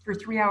lifted for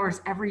 3 hours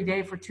every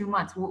day for 2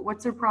 months.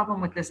 What's your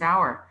problem with this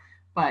hour?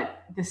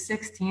 But the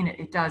 16,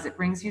 it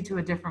brings you to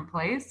a different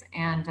place.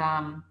 And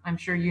I'm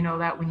sure you know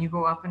that when you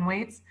go up in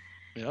weights.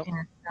 Yep.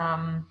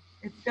 And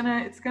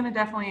it's gonna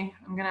definitely,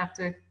 I'm gonna have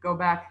to go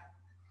back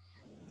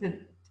to,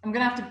 I'm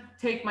gonna have to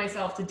take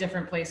myself to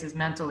different places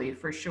mentally,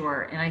 for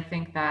sure. And I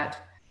think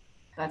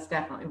that's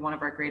definitely one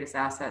of our greatest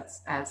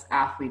assets as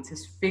athletes,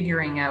 is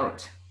figuring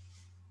out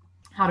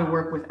how to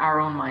work with our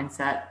own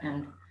mindset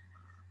and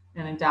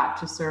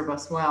adapt to serve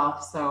us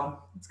well. So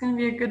it's going to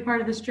be a good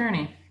part of this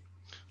journey.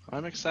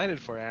 I'm excited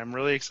for it. I'm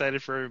really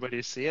excited for everybody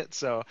to see it.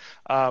 So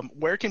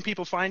where can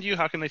people find you?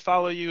 How can they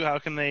follow you? How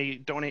can they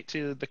donate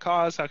to the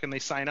cause? How can they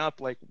sign up?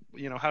 Like,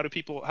 how do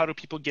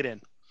people get in?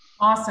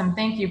 Awesome.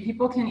 Thank you.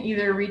 People can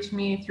either reach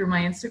me through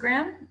my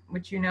Instagram,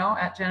 which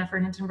at Jennifer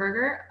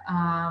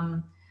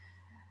Hintenberger.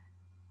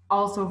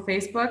 Also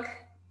Facebook,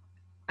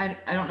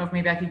 I don't know if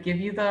maybe I could give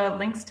you the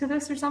links to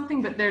this or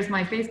something, but there's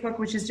my Facebook,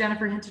 which is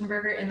Jennifer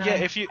Hintenberger. And yeah,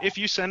 if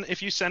you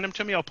send them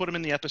to me, I'll put them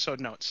in the episode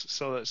notes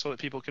so that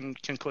people can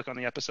click on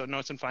the episode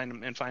notes and find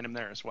them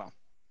there as well.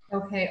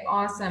 Okay,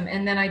 awesome.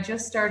 And then I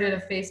just started a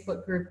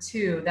Facebook group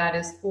too. That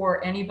is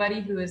for anybody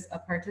who is a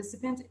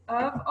participant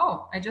of.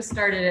 Oh, I just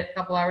started it a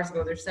couple hours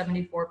ago. There's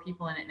 74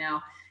 people in it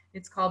now.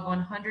 It's called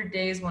 100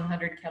 Days,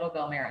 100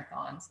 Kettlebell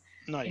Marathons.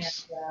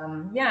 Nice.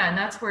 And, and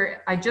that's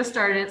where I just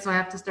started it. So I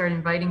have to start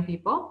inviting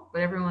people,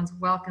 but everyone's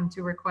welcome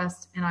to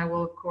request. And I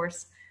will, of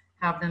course,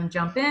 have them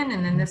jump in.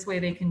 And then this way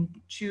they can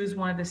choose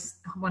one of the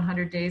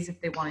 100 days if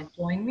they want to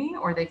join me,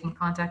 or they can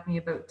contact me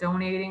about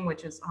donating,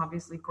 which is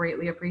obviously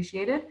greatly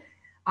appreciated.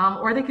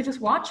 Or they could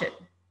just watch it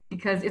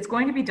because it's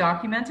going to be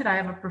documented. I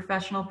have a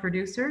professional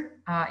producer,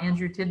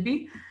 Andrew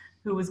Tidby,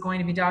 who is going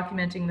to be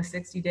documenting the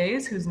 60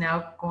 days, who's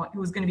going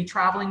to be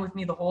traveling with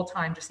me the whole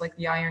time, just like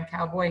the Iron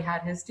Cowboy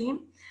had his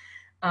team.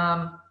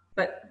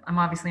 But I'm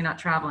obviously not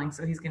traveling,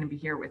 so he's going to be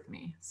here with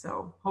me.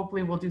 So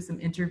hopefully we'll do some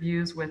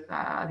interviews with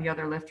the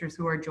other lifters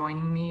who are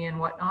joining me and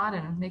whatnot,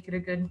 and make it a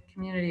good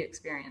community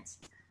experience.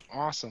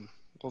 Awesome.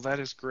 Well, that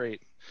is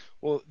great.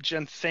 Well,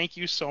 Jen, thank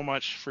you so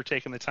much for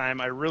taking the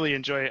time. I really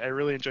enjoyed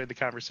the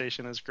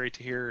conversation. It was great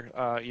to hear,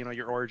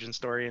 your origin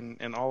story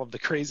and all of the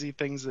crazy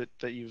things that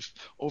you've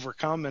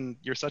overcome. And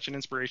you're such an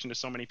inspiration to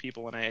so many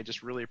people. And I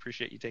just really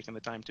appreciate you taking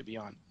the time to be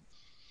on.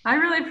 I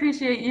really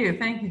appreciate you.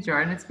 Thank you,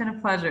 Jordan. It's been a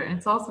pleasure. And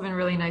it's also been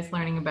really nice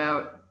learning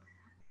about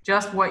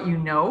just what you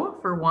know,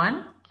 for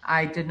one.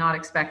 I did not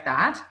expect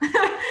that.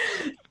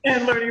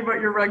 And learning about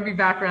your rugby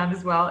background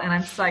as well. And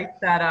I'm psyched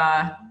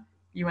that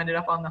you ended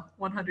up on the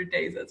 100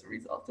 days as a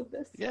result of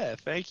this. Yeah,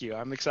 thank you.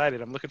 I'm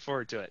excited. I'm looking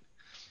forward to it.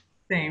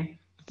 Same.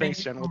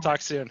 Thanks, Jen. We'll talk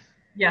soon.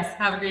 Yes.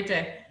 Have a great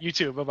day. You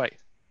too. Bye-bye.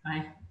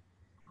 Bye.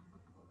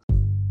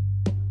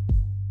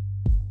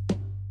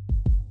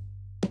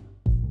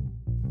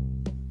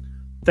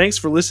 Thanks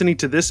for listening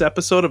to this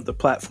episode of the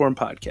Platform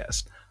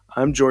Podcast.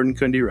 I'm Jordan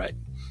Kundi Wright.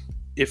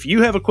 If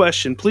you have a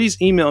question,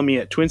 please email me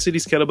at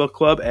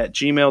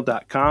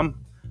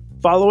twincitieskettlebellclub@gmail.com.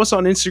 Follow us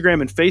on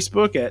Instagram and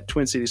Facebook at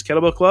Twin Cities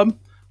Kettlebell Club,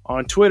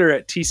 on Twitter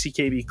at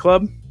TCKB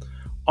Club,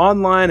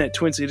 online at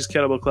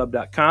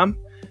twincitieskettlebellclub.com,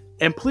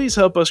 and please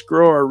help us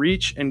grow our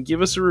reach and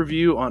give us a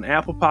review on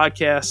Apple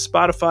Podcasts,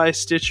 Spotify,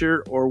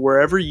 Stitcher, or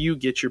wherever you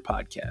get your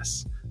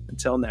podcasts.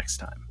 Until next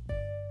time.